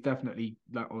he's definitely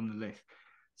like on the list.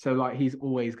 So like he's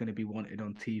always going to be wanted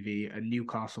on TV, and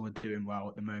Newcastle are doing well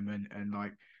at the moment. And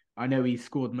like I know he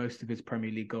scored most of his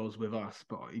Premier League goals with us,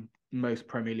 but most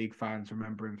Premier League fans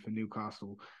remember him for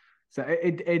Newcastle. So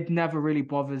it never really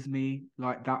bothers me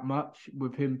like that much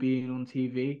with him being on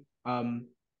TV.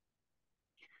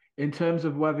 In terms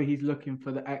of whether he's looking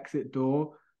for the exit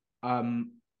door,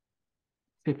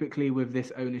 typically with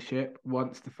this ownership,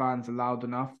 once the fans are loud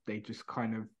enough, they just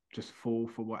kind of just fall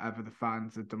for whatever the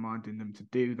fans are demanding them to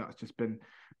do. That's just been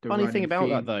the funny thing about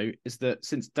theme. that, though, is that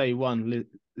since day one,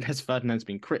 Les Ferdinand's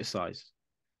been criticised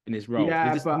in his role. Yeah,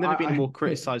 There's never been a more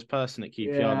criticised person at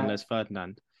QPR than Les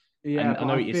Ferdinand. Yeah, and I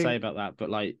know what you say about that, but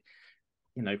like,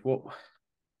 you know what?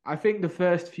 I think the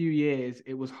first few years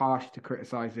it was harsh to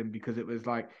criticize him because it was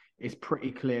like it's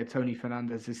pretty clear Tony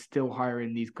Fernandes is still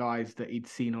hiring these guys that he'd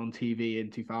seen on TV in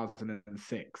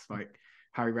 2006, like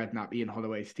Harry Redknapp, Ian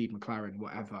Holloway, Steve McLaren,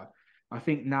 whatever. I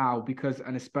think now,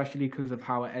 and especially because of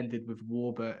how it ended with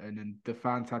Warburton, and the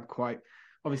fans had quite,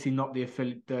 obviously not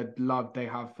the love they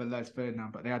have for Les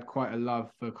Ferdinand, but they had quite a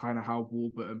love for kind of how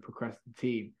Warburton progressed the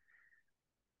team.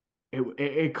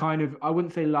 It kind of, I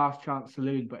wouldn't say last chance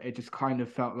saloon, but it just kind of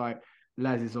felt like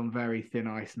Les is on very thin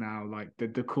ice now. Like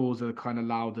the calls are kind of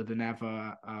louder than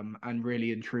ever, and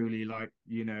really and truly, like,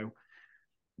 you know,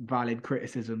 valid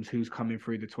criticisms who's coming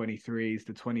through the 23s.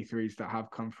 The 23s that have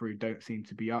come through don't seem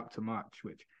to be up to much,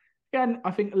 which again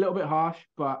I think a little bit harsh,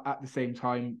 but at the same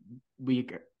time we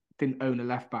didn't own a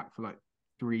left back for like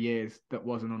 3 years that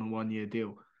wasn't on a 1-year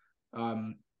deal.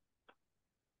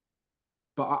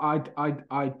 But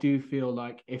I do feel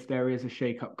like if there is a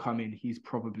shake-up coming, he's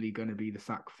probably going to be the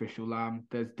sacrificial lamb.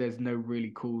 There's no really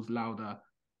calls louder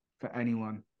for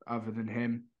anyone other than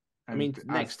him. And I mean,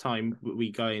 next time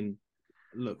we go and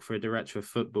look for a director of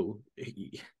football,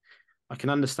 I can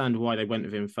understand why they went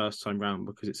with him first time round,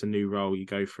 because it's a new role. You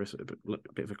go for a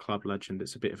bit of a club legend.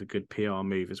 It's a bit of a good PR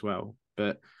move as well.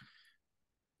 But,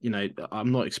 you know,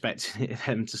 I'm not expecting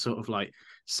them to sort of like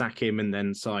sack him and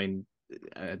then sign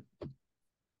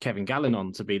Kevin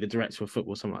Gallinon to be the director of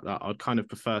football, something like that. I'd kind of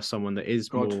prefer someone that is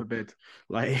God more forbid,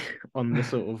 like on the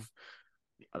sort of,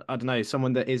 I don't know,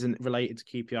 someone that isn't related to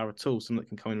QPR at all, someone that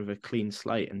can come in with a clean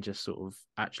slate and just sort of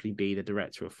actually be the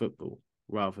director of football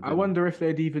rather than... I wonder if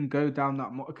they'd even go down that,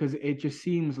 because it just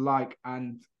seems like,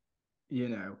 and you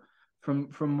know,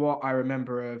 from what I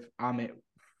remember of Amit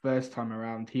first time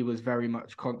around, he was very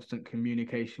much constant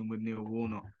communication with Neil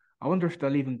Warnock. I wonder if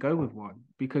they'll even go with one,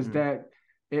 because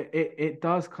it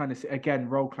does kind of, again,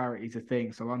 role clarity is a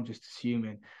thing, so I'm just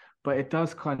assuming, but it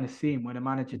does kind of seem when a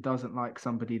manager doesn't like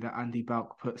somebody that Andy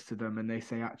Belk puts to them and they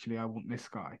say, actually, I want this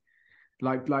guy.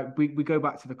 Like we go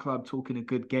back to the club talking a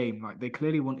good game. Like they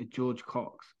clearly wanted George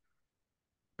Cox.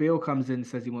 Beale comes in,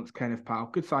 says he wants Kenneth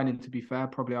Powell. Good signing, to be fair.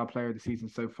 Probably our player of the season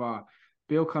so far.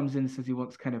 Beale comes in, says he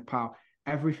wants Kenneth Powell.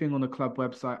 Everything on the club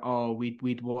website, oh,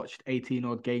 we'd watched 18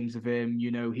 odd games of him. You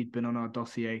know, he'd been on our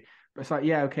dossier. But it's like,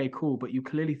 yeah, okay, cool. But you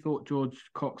clearly thought George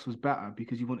Cox was better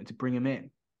because you wanted to bring him in.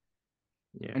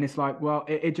 Yeah. And it's like, well,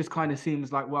 it just kind of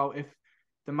seems like, well, if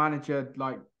the manager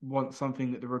like wants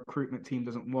something that the recruitment team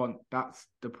doesn't want, that's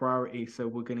the priority. So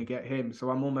we're going to get him. So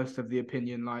I'm almost of the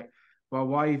opinion like, well,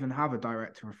 why even have a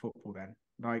director of football then?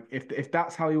 Like, if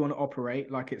that's how you want to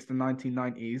operate, like it's the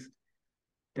 1990s,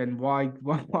 then why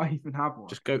even have one?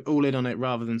 Just go all in on it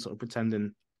rather than sort of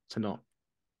pretending to not.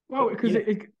 Well, because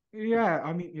yeah,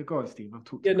 I mean, you're God, Steve. I've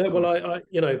talked. Yeah, no, well, I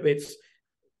you know, it's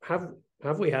have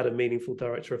we had a meaningful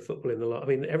director of football in the last? I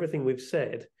mean, everything we've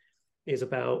said is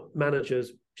about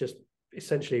managers just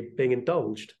essentially being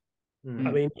indulged. Mm.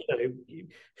 I mean, you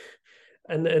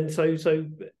know, and so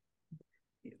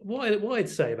what I'd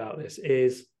say about this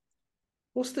is,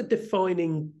 what's the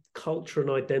defining culture and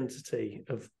identity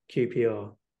of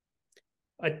QPR?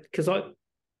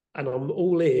 I'm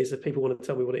all ears if people want to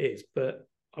tell me what it is, but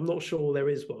I'm not sure there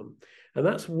is one. And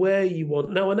that's where you want.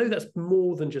 Now, I know that's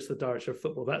more than just the director of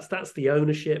football. That's the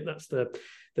ownership. That's the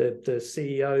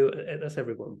CEO. That's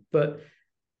everyone. But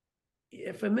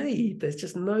yeah, for me, there's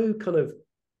just no kind of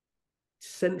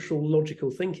central logical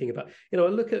thinking about. You know, I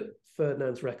look at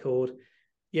Ferdinand's record.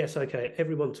 yes, okay,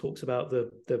 everyone talks about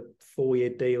the 4-year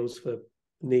deals for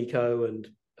Nico and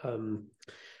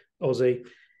Ozzy.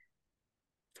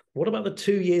 What about the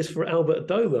 2 years for Albert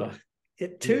Adoma?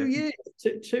 2 years,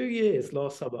 2 years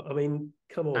last summer. I mean,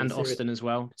 come on. And seriously. Austin as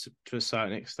well, to a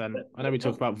certain extent. I know we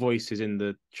talk about voices in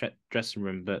the dressing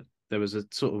room, but there was a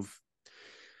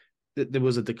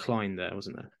decline there,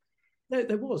 wasn't there? No,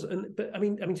 there was, but I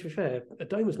mean, to be fair,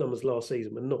 Adoma's numbers last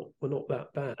season were not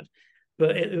that bad,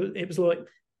 but it was like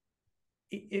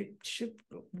it should.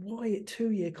 Why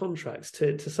 2-year contracts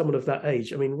to someone of that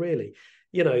age? I mean, really,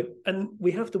 and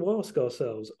we have to ask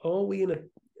ourselves: Are we in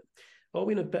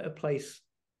a better place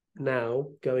now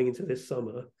going into this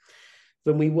summer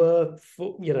than we were,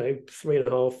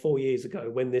 3.5, 4 years ago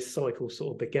when this cycle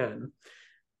sort of began?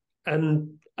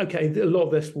 And okay, a lot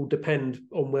of this will depend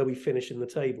on where we finish in the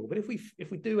table. But if we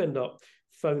do end up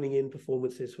phoning in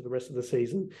performances for the rest of the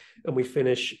season and we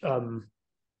finish, don't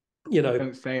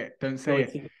say it. Don't say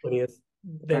 19th, it. 20th.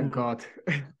 Then, thank God.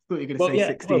 I thought you were going to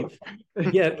say 16th.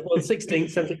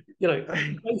 16th,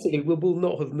 17th. Basically, we will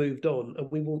not have moved on,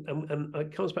 and we will. And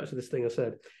it comes back to this thing I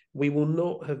said: we will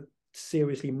not have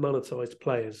seriously monetized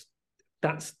players.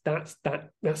 That's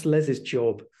Les's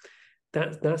job.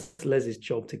 That's Les's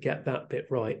job to get that bit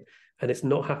right, and it's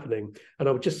not happening. And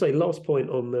I would just say, last point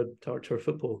on the director of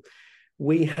football,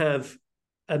 we have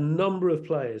a number of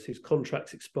players whose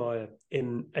contracts expire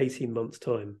in 18 months'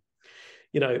 time.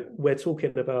 We're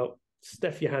talking about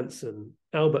Steph Johansson,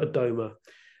 Albert Adoma,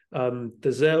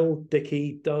 Dazelle,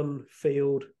 Dickey, Dunn,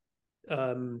 Field,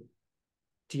 Dieng.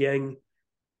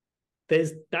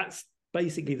 That's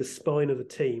basically the spine of the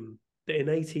team that in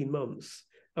 18 months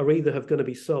are either going to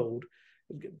be sold,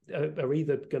 are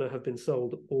either going to have been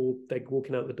sold, or they're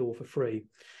walking out the door for free.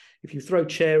 If you throw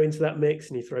Chair into that mix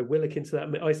and you throw Willock into that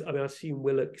mix, I assume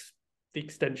Willock's the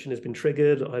extension has been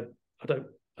triggered. I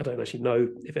don't actually know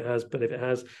if it has, but if it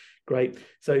has, great.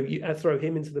 So you throw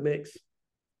him into the mix.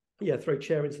 Throw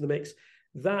Chair into the mix.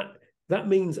 That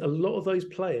means a lot of those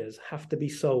players have to be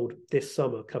sold this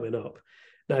summer coming up.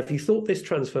 Now, if you thought this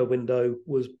transfer window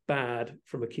was bad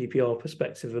from a QPR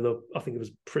perspective, and I think it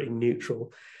was pretty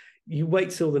neutral, you wait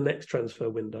till the next transfer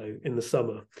window in the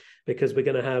summer, because we're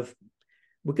going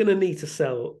to need to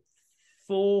sell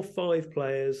 4 or 5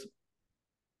 players,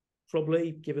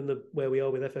 probably, given where we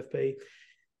are with FFP.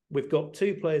 We've got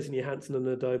 2 players in Johansson and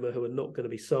Adoma who are not going to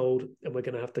be sold, and we're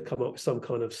going to have to come up with some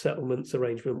kind of settlements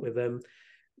arrangement with them.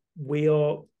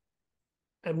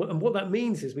 And what that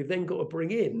means is we've then got to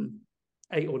bring in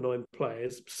 8 or 9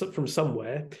 players from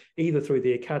somewhere, either through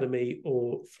the academy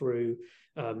or through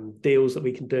deals that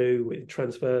we can do with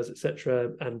transfers,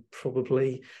 etc., and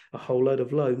probably a whole load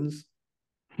of loans.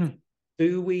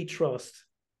 Do we trust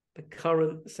the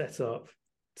current setup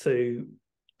to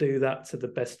do that to the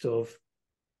best of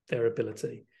their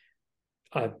ability?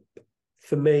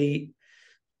 For me,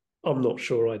 I'm not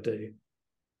sure I do.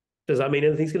 Does that mean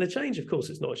anything's going to change? Of course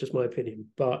it's not. It's just my opinion.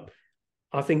 But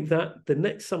I think that the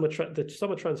next summer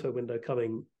transfer window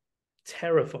coming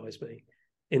terrifies me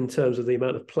in terms of the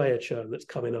amount of player churn that's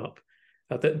coming up,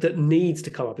 that needs to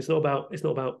come up. It's not about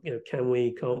can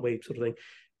we, can't we sort of thing.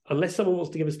 Unless someone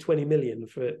wants to give us 20 million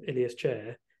for Ilias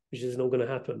Chair, which is not going to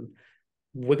happen,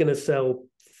 we're going to sell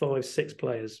 5, 6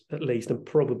 players at least, and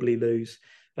probably lose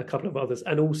a couple of others.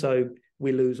 And also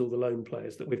we lose all the loan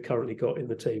players that we've currently got in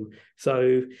the team.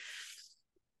 So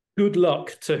good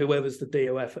luck to whoever's the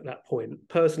DOF at that point.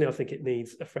 Personally, I think it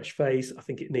needs a fresh face. I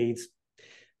think it needs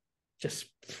just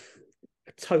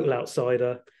a total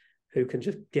outsider who can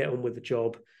just get on with the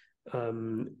job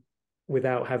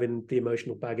without having the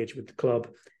emotional baggage with the club.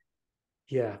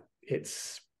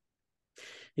 That's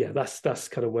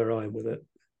kind of where I am with it.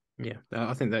 Yeah,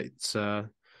 I think that's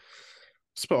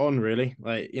spot on, really.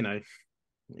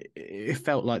 It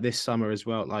felt like this summer as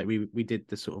well, like we did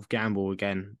the sort of gamble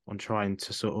again on trying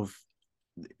to sort of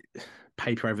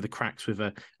paper over the cracks with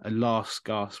a last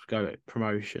gasp go at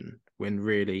promotion, when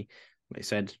really, like I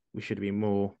said, we should have been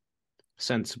more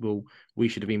sensible. We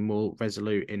should have been more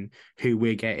resolute in who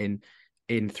we're getting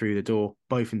in through the door,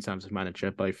 both in terms of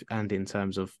manager, and in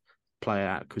terms of player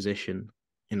acquisition,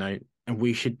 and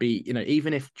we should be,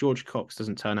 even if George Cox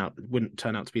wouldn't turn out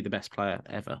to be the best player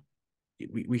ever,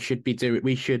 we should be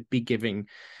giving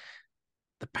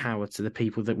the power to the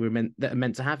people that are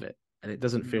meant to have it, and it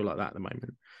doesn't feel like that at the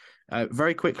moment.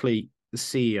 Very quickly, the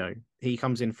CEO, he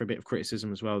comes in for a bit of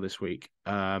criticism as well this week,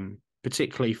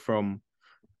 particularly from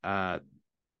the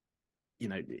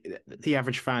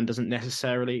average fan doesn't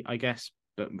necessarily, I guess,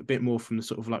 but a bit more from the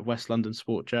sort of like West London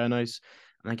sport journos,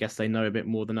 and I guess they know a bit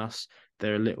more than us.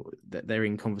 They're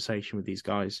in conversation with these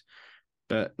guys,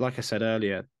 but like I said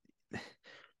earlier,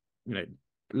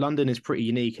 London is pretty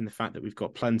unique in the fact that we've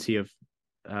got plenty of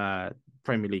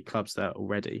Premier League clubs there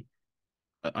already.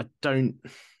 I don't,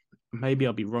 maybe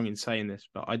I'll be wrong in saying this,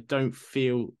 but I don't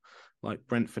feel like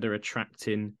Brentford are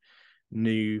attracting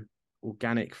new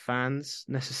organic fans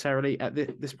necessarily at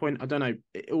this point. I don't know.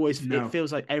 It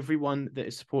feels like everyone that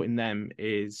is supporting them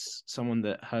is someone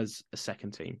that has a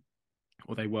second team,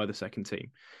 or they were the second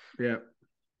team. Yeah.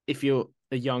 If you're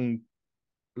a young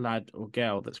lad or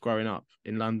girl that's growing up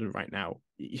in London right now,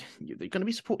 they're going to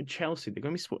be supporting Chelsea. They're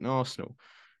going to be supporting Arsenal.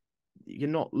 You're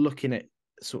not looking at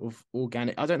sort of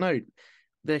organic. I don't know.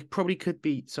 There probably could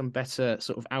be some better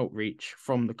sort of outreach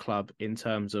from the club in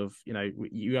terms of,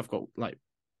 you have got like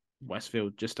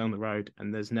Westfield just down the road,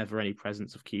 and there's never any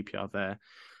presence of QPR there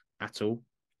at all.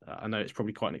 I know it's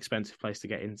probably quite an expensive place to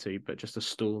get into, but just a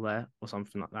stall there or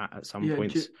something like that at some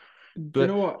points. Do you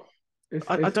know what?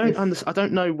 I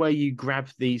don't know where you grab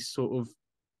these sort of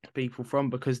people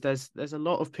from, because there's a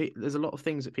lot of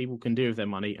things that people can do with their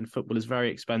money, and football is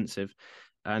very expensive,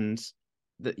 and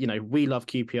that we love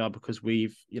QPR because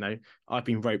I've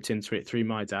been roped into it through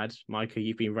my dad. Micah,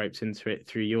 you've been roped into it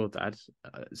through your dad.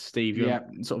 Steve, you're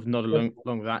sort of not along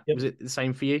with that. Yep. Was it the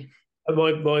same for you?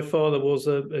 My father was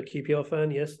a QPR fan.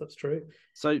 Yes, that's true.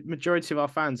 So majority of our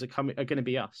fans are going to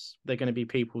be us. They're going to be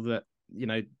people that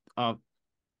our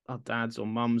dads or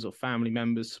mums or family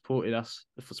members supported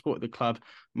the club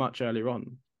much earlier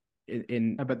on.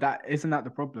 But that isn't that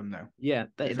the problem though? Yeah,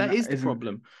 that is the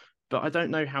problem. But I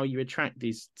don't know how you attract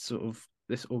this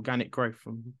organic growth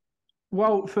from.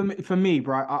 Well, for me,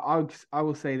 right, I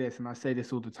will say this, and I say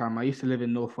this all the time. I used to live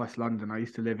in Northwest London. I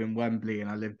used to live in Wembley, and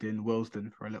I lived in Willesden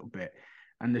for a little bit.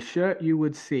 And the shirt you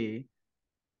would see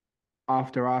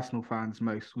after Arsenal fans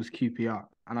most was QPR,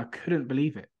 and I couldn't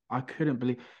believe it. I couldn't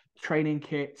believe training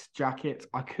kits, jackets.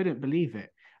 I couldn't believe it.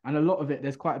 And a lot of it,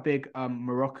 there's quite a big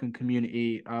Moroccan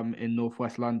community in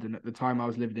Northwest London. At the time I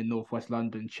was living in Northwest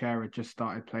London, Cher had just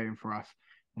started playing for us.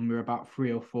 And we were about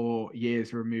 3 or 4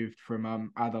 years removed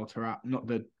from Adel Taarabt, not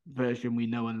the version we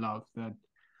know and love, the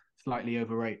slightly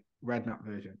overrated Redknapp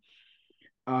version.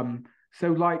 So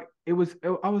like I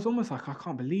was almost like, I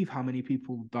can't believe how many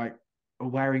people like are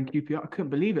wearing QPR. I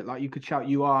couldn't believe it. Like you could shout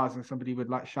URs and somebody would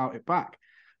like shout it back.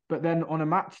 But then on a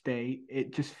match day,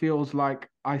 it just feels like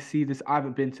I see this. I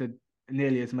haven't been to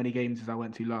nearly as many games as I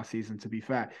went to last season, to be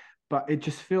fair. But it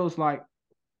just feels like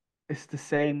it's the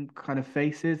same kind of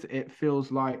faces. It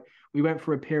feels like we went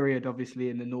through a period, obviously,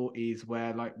 in the noughties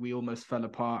where like we almost fell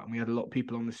apart and we had a lot of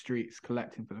people on the streets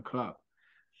collecting for the club.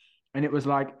 And it was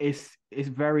like, it's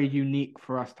very unique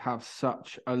for us to have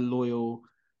such a loyal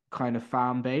kind of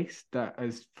fan base that,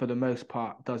 as for the most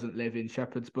part, doesn't live in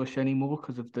Shepherd's Bush anymore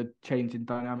because of the changing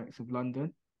dynamics of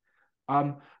London.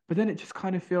 But then it just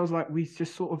kind of feels like we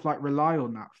just sort of like rely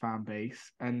on that fan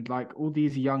base, and like all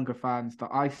these younger fans that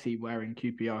I see wearing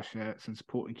QPR shirts and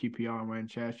supporting QPR and wearing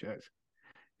Chair shirts,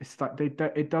 it's like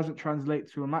it doesn't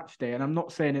translate to a match day. And I'm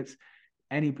not saying it's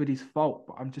anybody's fault,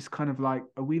 but I'm just kind of like,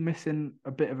 are we missing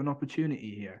a bit of an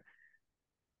opportunity here?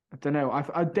 I don't know.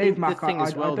 Dave Mack,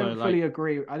 I don't fully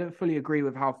agree. I don't fully agree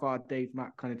with how far Dave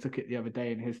Mack kind of took it the other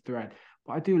day in his thread.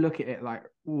 But I do look at it like,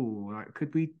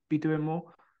 could we be doing more?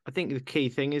 I think the key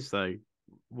thing is though,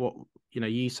 what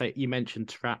you mentioned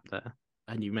Taarabt there,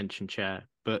 and you mentioned Chair,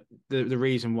 but the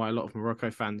reason why a lot of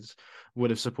Morocco fans would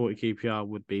have supported QPR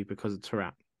would be because of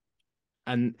Taarabt.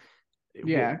 And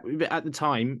yeah, at the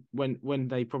time when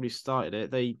they probably started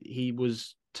it, he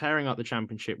was tearing up the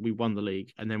Championship. We won the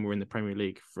league, and then we're in the Premier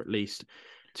League for at least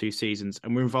 2 seasons,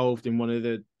 and we're involved in one of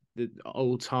the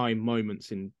all-time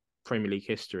moments in Premier League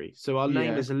history. So our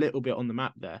name is a little bit on the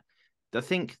map there. I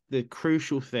think the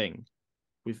crucial thing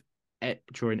with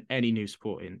drawing any new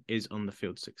sport in is on the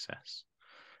field success,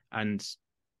 and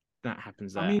that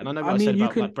happens there. And I know what I said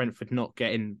about like Brentford not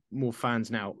getting more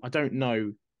fans now. I don't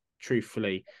know,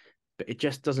 truthfully, but it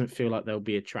just doesn't feel like they'll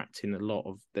be attracting a lot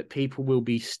of that. People will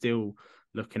be still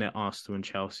looking at Arsenal and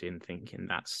Chelsea and thinking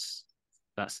that's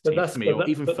too for me, or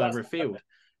even further afield.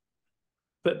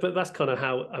 But that's kind of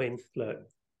how, I mean, look,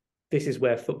 this is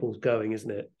where football's going,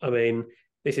 isn't it? I mean,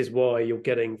 this is why you're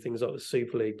getting things like the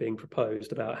Super League being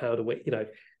proposed about how do we,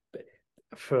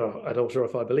 I'm not sure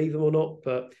if I believe them or not,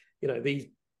 but, these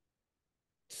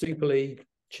Super League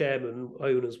chairman,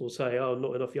 owners will say,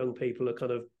 not enough young people are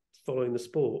kind of following the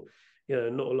sport.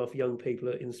 Not enough young people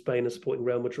in Spain are supporting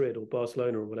Real Madrid or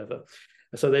Barcelona or whatever.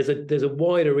 So there's a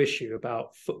wider issue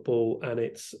about football and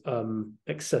its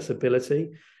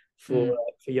accessibility for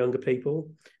younger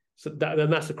people. So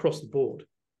that's across the board.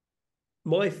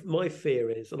 My fear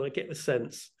is, and I get the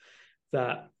sense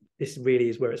that this really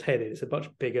is where it's headed. It's a much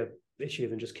bigger issue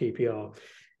than just QPR.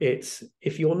 It's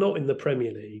if you're not in the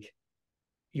Premier League,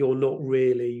 you're not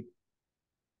really.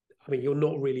 I mean, you're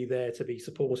not really there to be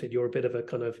supported. You're a bit of a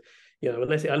kind of,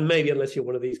 unless you're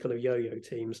one of these kind of yo-yo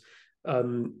teams,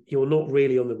 you're not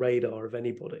really on the radar of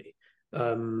anybody.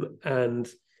 And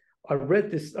I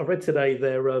read today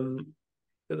that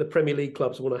the Premier League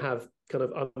clubs want to have kind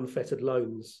of unfettered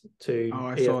loans to. Oh,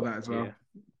 I saw that as well.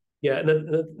 Yeah.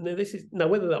 No, this is now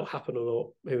whether that'll happen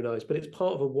or not, who knows? But it's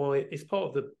part of it's part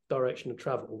of the direction of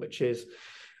travel, which is.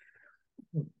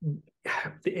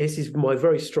 This is my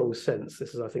very strong sense.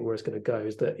 This is, I think, where it's going to go.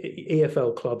 Is that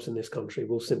EFL clubs in this country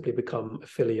will simply become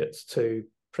affiliates to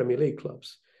Premier League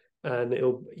clubs, and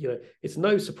it's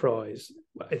no surprise.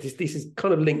 This is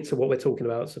kind of linked to what we're talking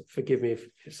about. So forgive me if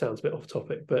it sounds a bit off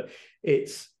topic, but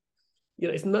it's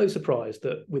no surprise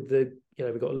that with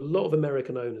we've got a lot of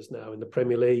American owners now in the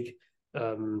Premier League,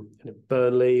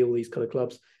 Burnley, all these kind of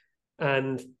clubs,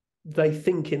 and they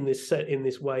think in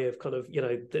this way of kind of,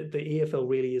 the EFL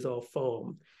really is our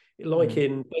farm. Like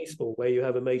in baseball, where you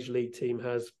have a major league team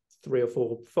has 3 or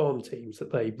 4 farm teams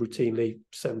that they routinely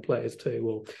send players to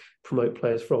or promote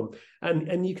players from.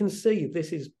 And you can see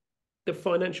this is the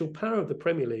financial power of the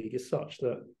Premier League is such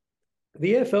that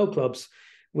the EFL clubs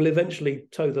will eventually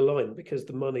toe the line because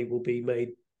the money will be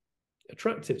made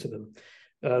attractive to them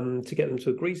to get them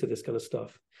to agree to this kind of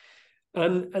stuff.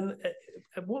 And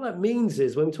what that means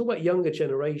is when we talk about younger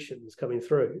generations coming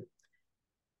through,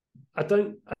 I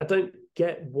don't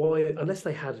get why, unless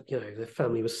they had, their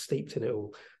family was steeped in it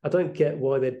all, I don't get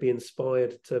why they'd be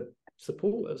inspired to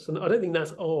support us. And I don't think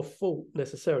that's our fault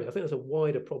necessarily. I think that's a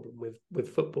wider problem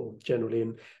with football generally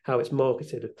and how it's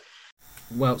marketed.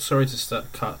 Well, sorry to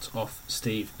cut off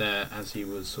Steve there as he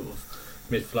was sort of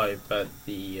mid-flow, but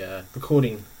the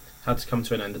recording had to come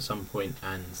to an end at some point,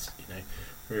 and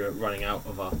we were running out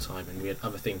of our time and we had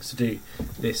other things to do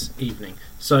this evening.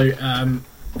 So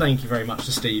thank you very much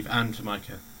to Steve and to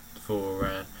Micah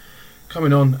for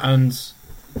coming on and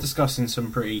discussing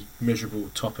some pretty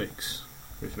miserable topics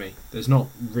with me. There's not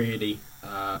really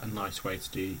a nice way to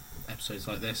do episodes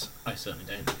like this. I certainly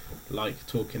don't like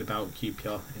talking about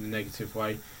QPR in a negative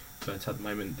way, but at the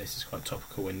moment this is quite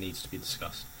topical and needs to be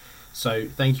discussed. So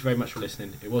thank you very much for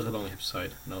listening. It was a long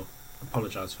episode and I'll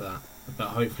apologise for that, but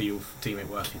hopefully you'll deem it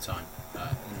worth your time.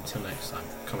 Until next time,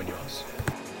 come on yours.